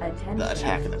Attention. the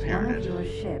attack in the pyramid. One of your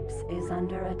ships is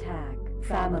under attack.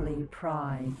 Family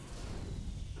pride.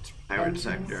 It's pirate Engine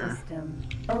sector. System.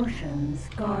 Ocean's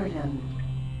Garden.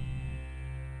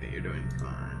 Okay, you're doing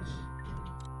fine.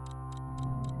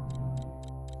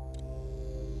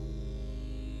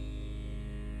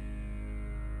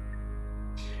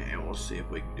 Okay, we'll see if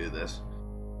we can do this.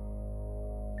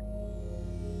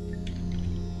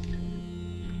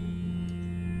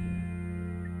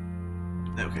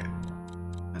 Okay,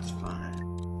 that's fine.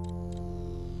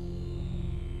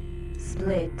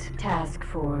 Split task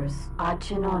force.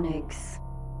 Oceanonics.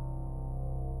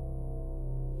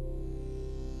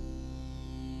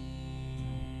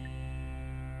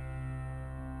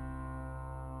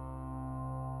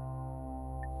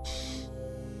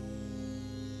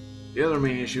 The other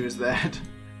main issue is that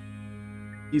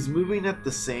he's moving at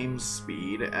the same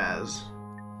speed as,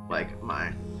 like,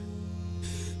 my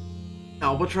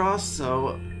Albatross,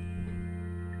 so...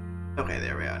 Okay,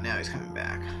 there we are. Now he's coming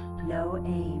back. No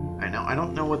aim. I know. I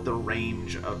don't know what the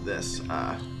range of this,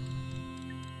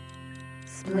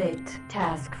 Split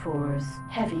task force.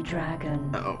 Heavy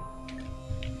dragon. Uh-oh.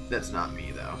 That's not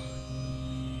me, though.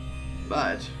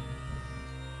 But...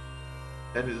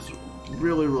 that is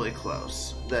really, really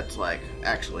close. That's, like,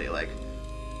 actually, like,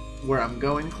 where I'm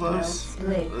going No close.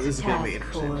 split This is gonna be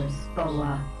task interesting. force.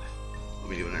 Boa. Let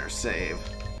me do another save.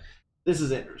 This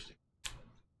is interesting.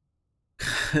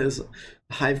 Because the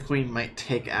Hive Queen might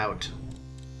take out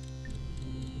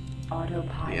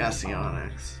Autopilot. the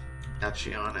Asionics.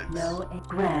 No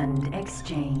grand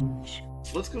exchange.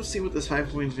 Let's go see what this Hive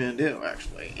Queen's gonna do,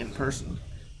 actually, in person.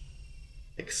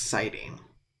 Exciting.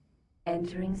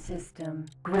 Entering system.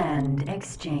 Grand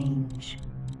exchange.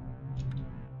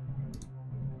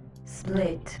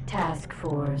 Split task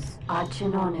force.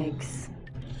 Oceanonics.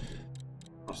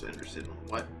 Also interested in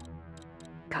what?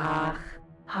 Kach.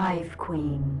 Hive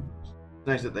Queen.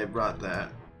 Nice that they brought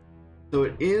that. So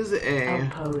it is a...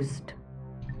 Outpost.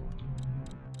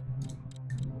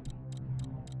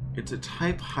 It's a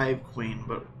type Hive Queen,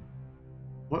 but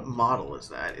what model is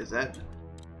that? Is that...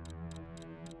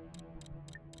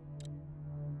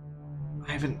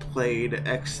 I haven't played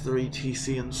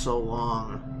X3TC in so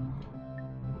long.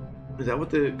 Is that what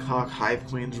the Cock Hive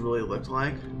Queens really look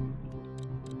like?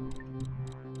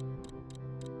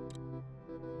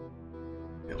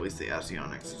 At least the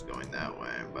Asionics is going that way,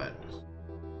 but...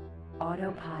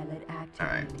 Autopilot activated.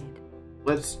 Alright.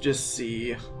 Let's just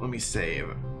see... Let me save.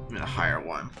 I'm gonna hire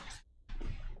one.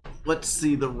 Let's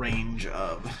see the range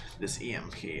of this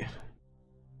EMP.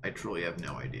 I truly have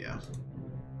no idea.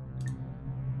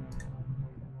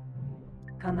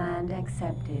 Command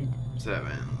accepted.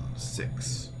 7,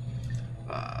 6,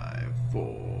 5,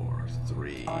 4,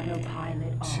 3,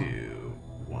 Autopilot on. 2,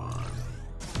 1.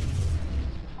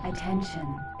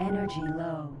 Attention. Energy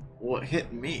low. Well, it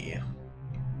hit me.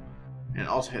 And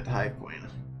also hit the Hive Queen.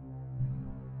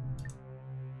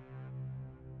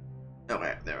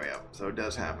 Okay, there we go. So it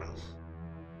does happen.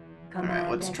 Command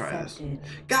Alright, let's try accepted. this.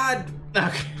 God!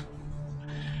 Okay.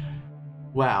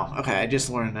 Wow. Okay, I just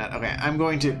learned that. Okay, I'm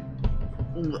going to.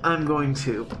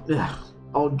 Ugh,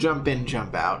 I'll jump in,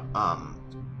 jump out. I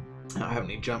don't have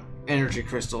any energy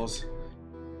crystals.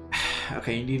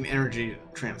 Okay, you need an energy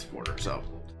transporter, so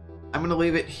I'm gonna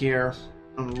leave it here.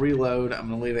 I'm gonna reload. I'm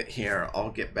gonna leave it here.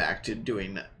 I'll get back to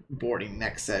doing boarding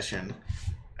next session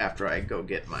after I go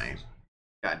get my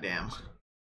goddamn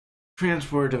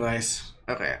transport device.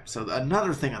 Okay, so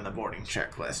another thing on the boarding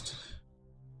checklist.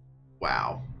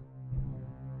 Wow.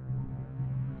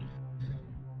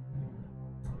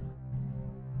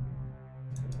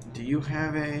 Do you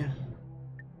have a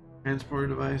transport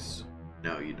device?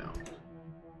 No, you don't.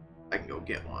 I can go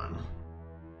get one.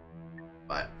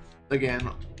 But again,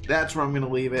 that's where I'm going to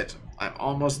leave it. I'm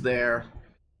almost there.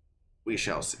 We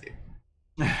shall see.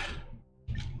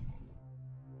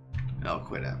 I'll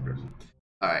quit after.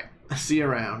 Alright, see you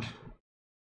around.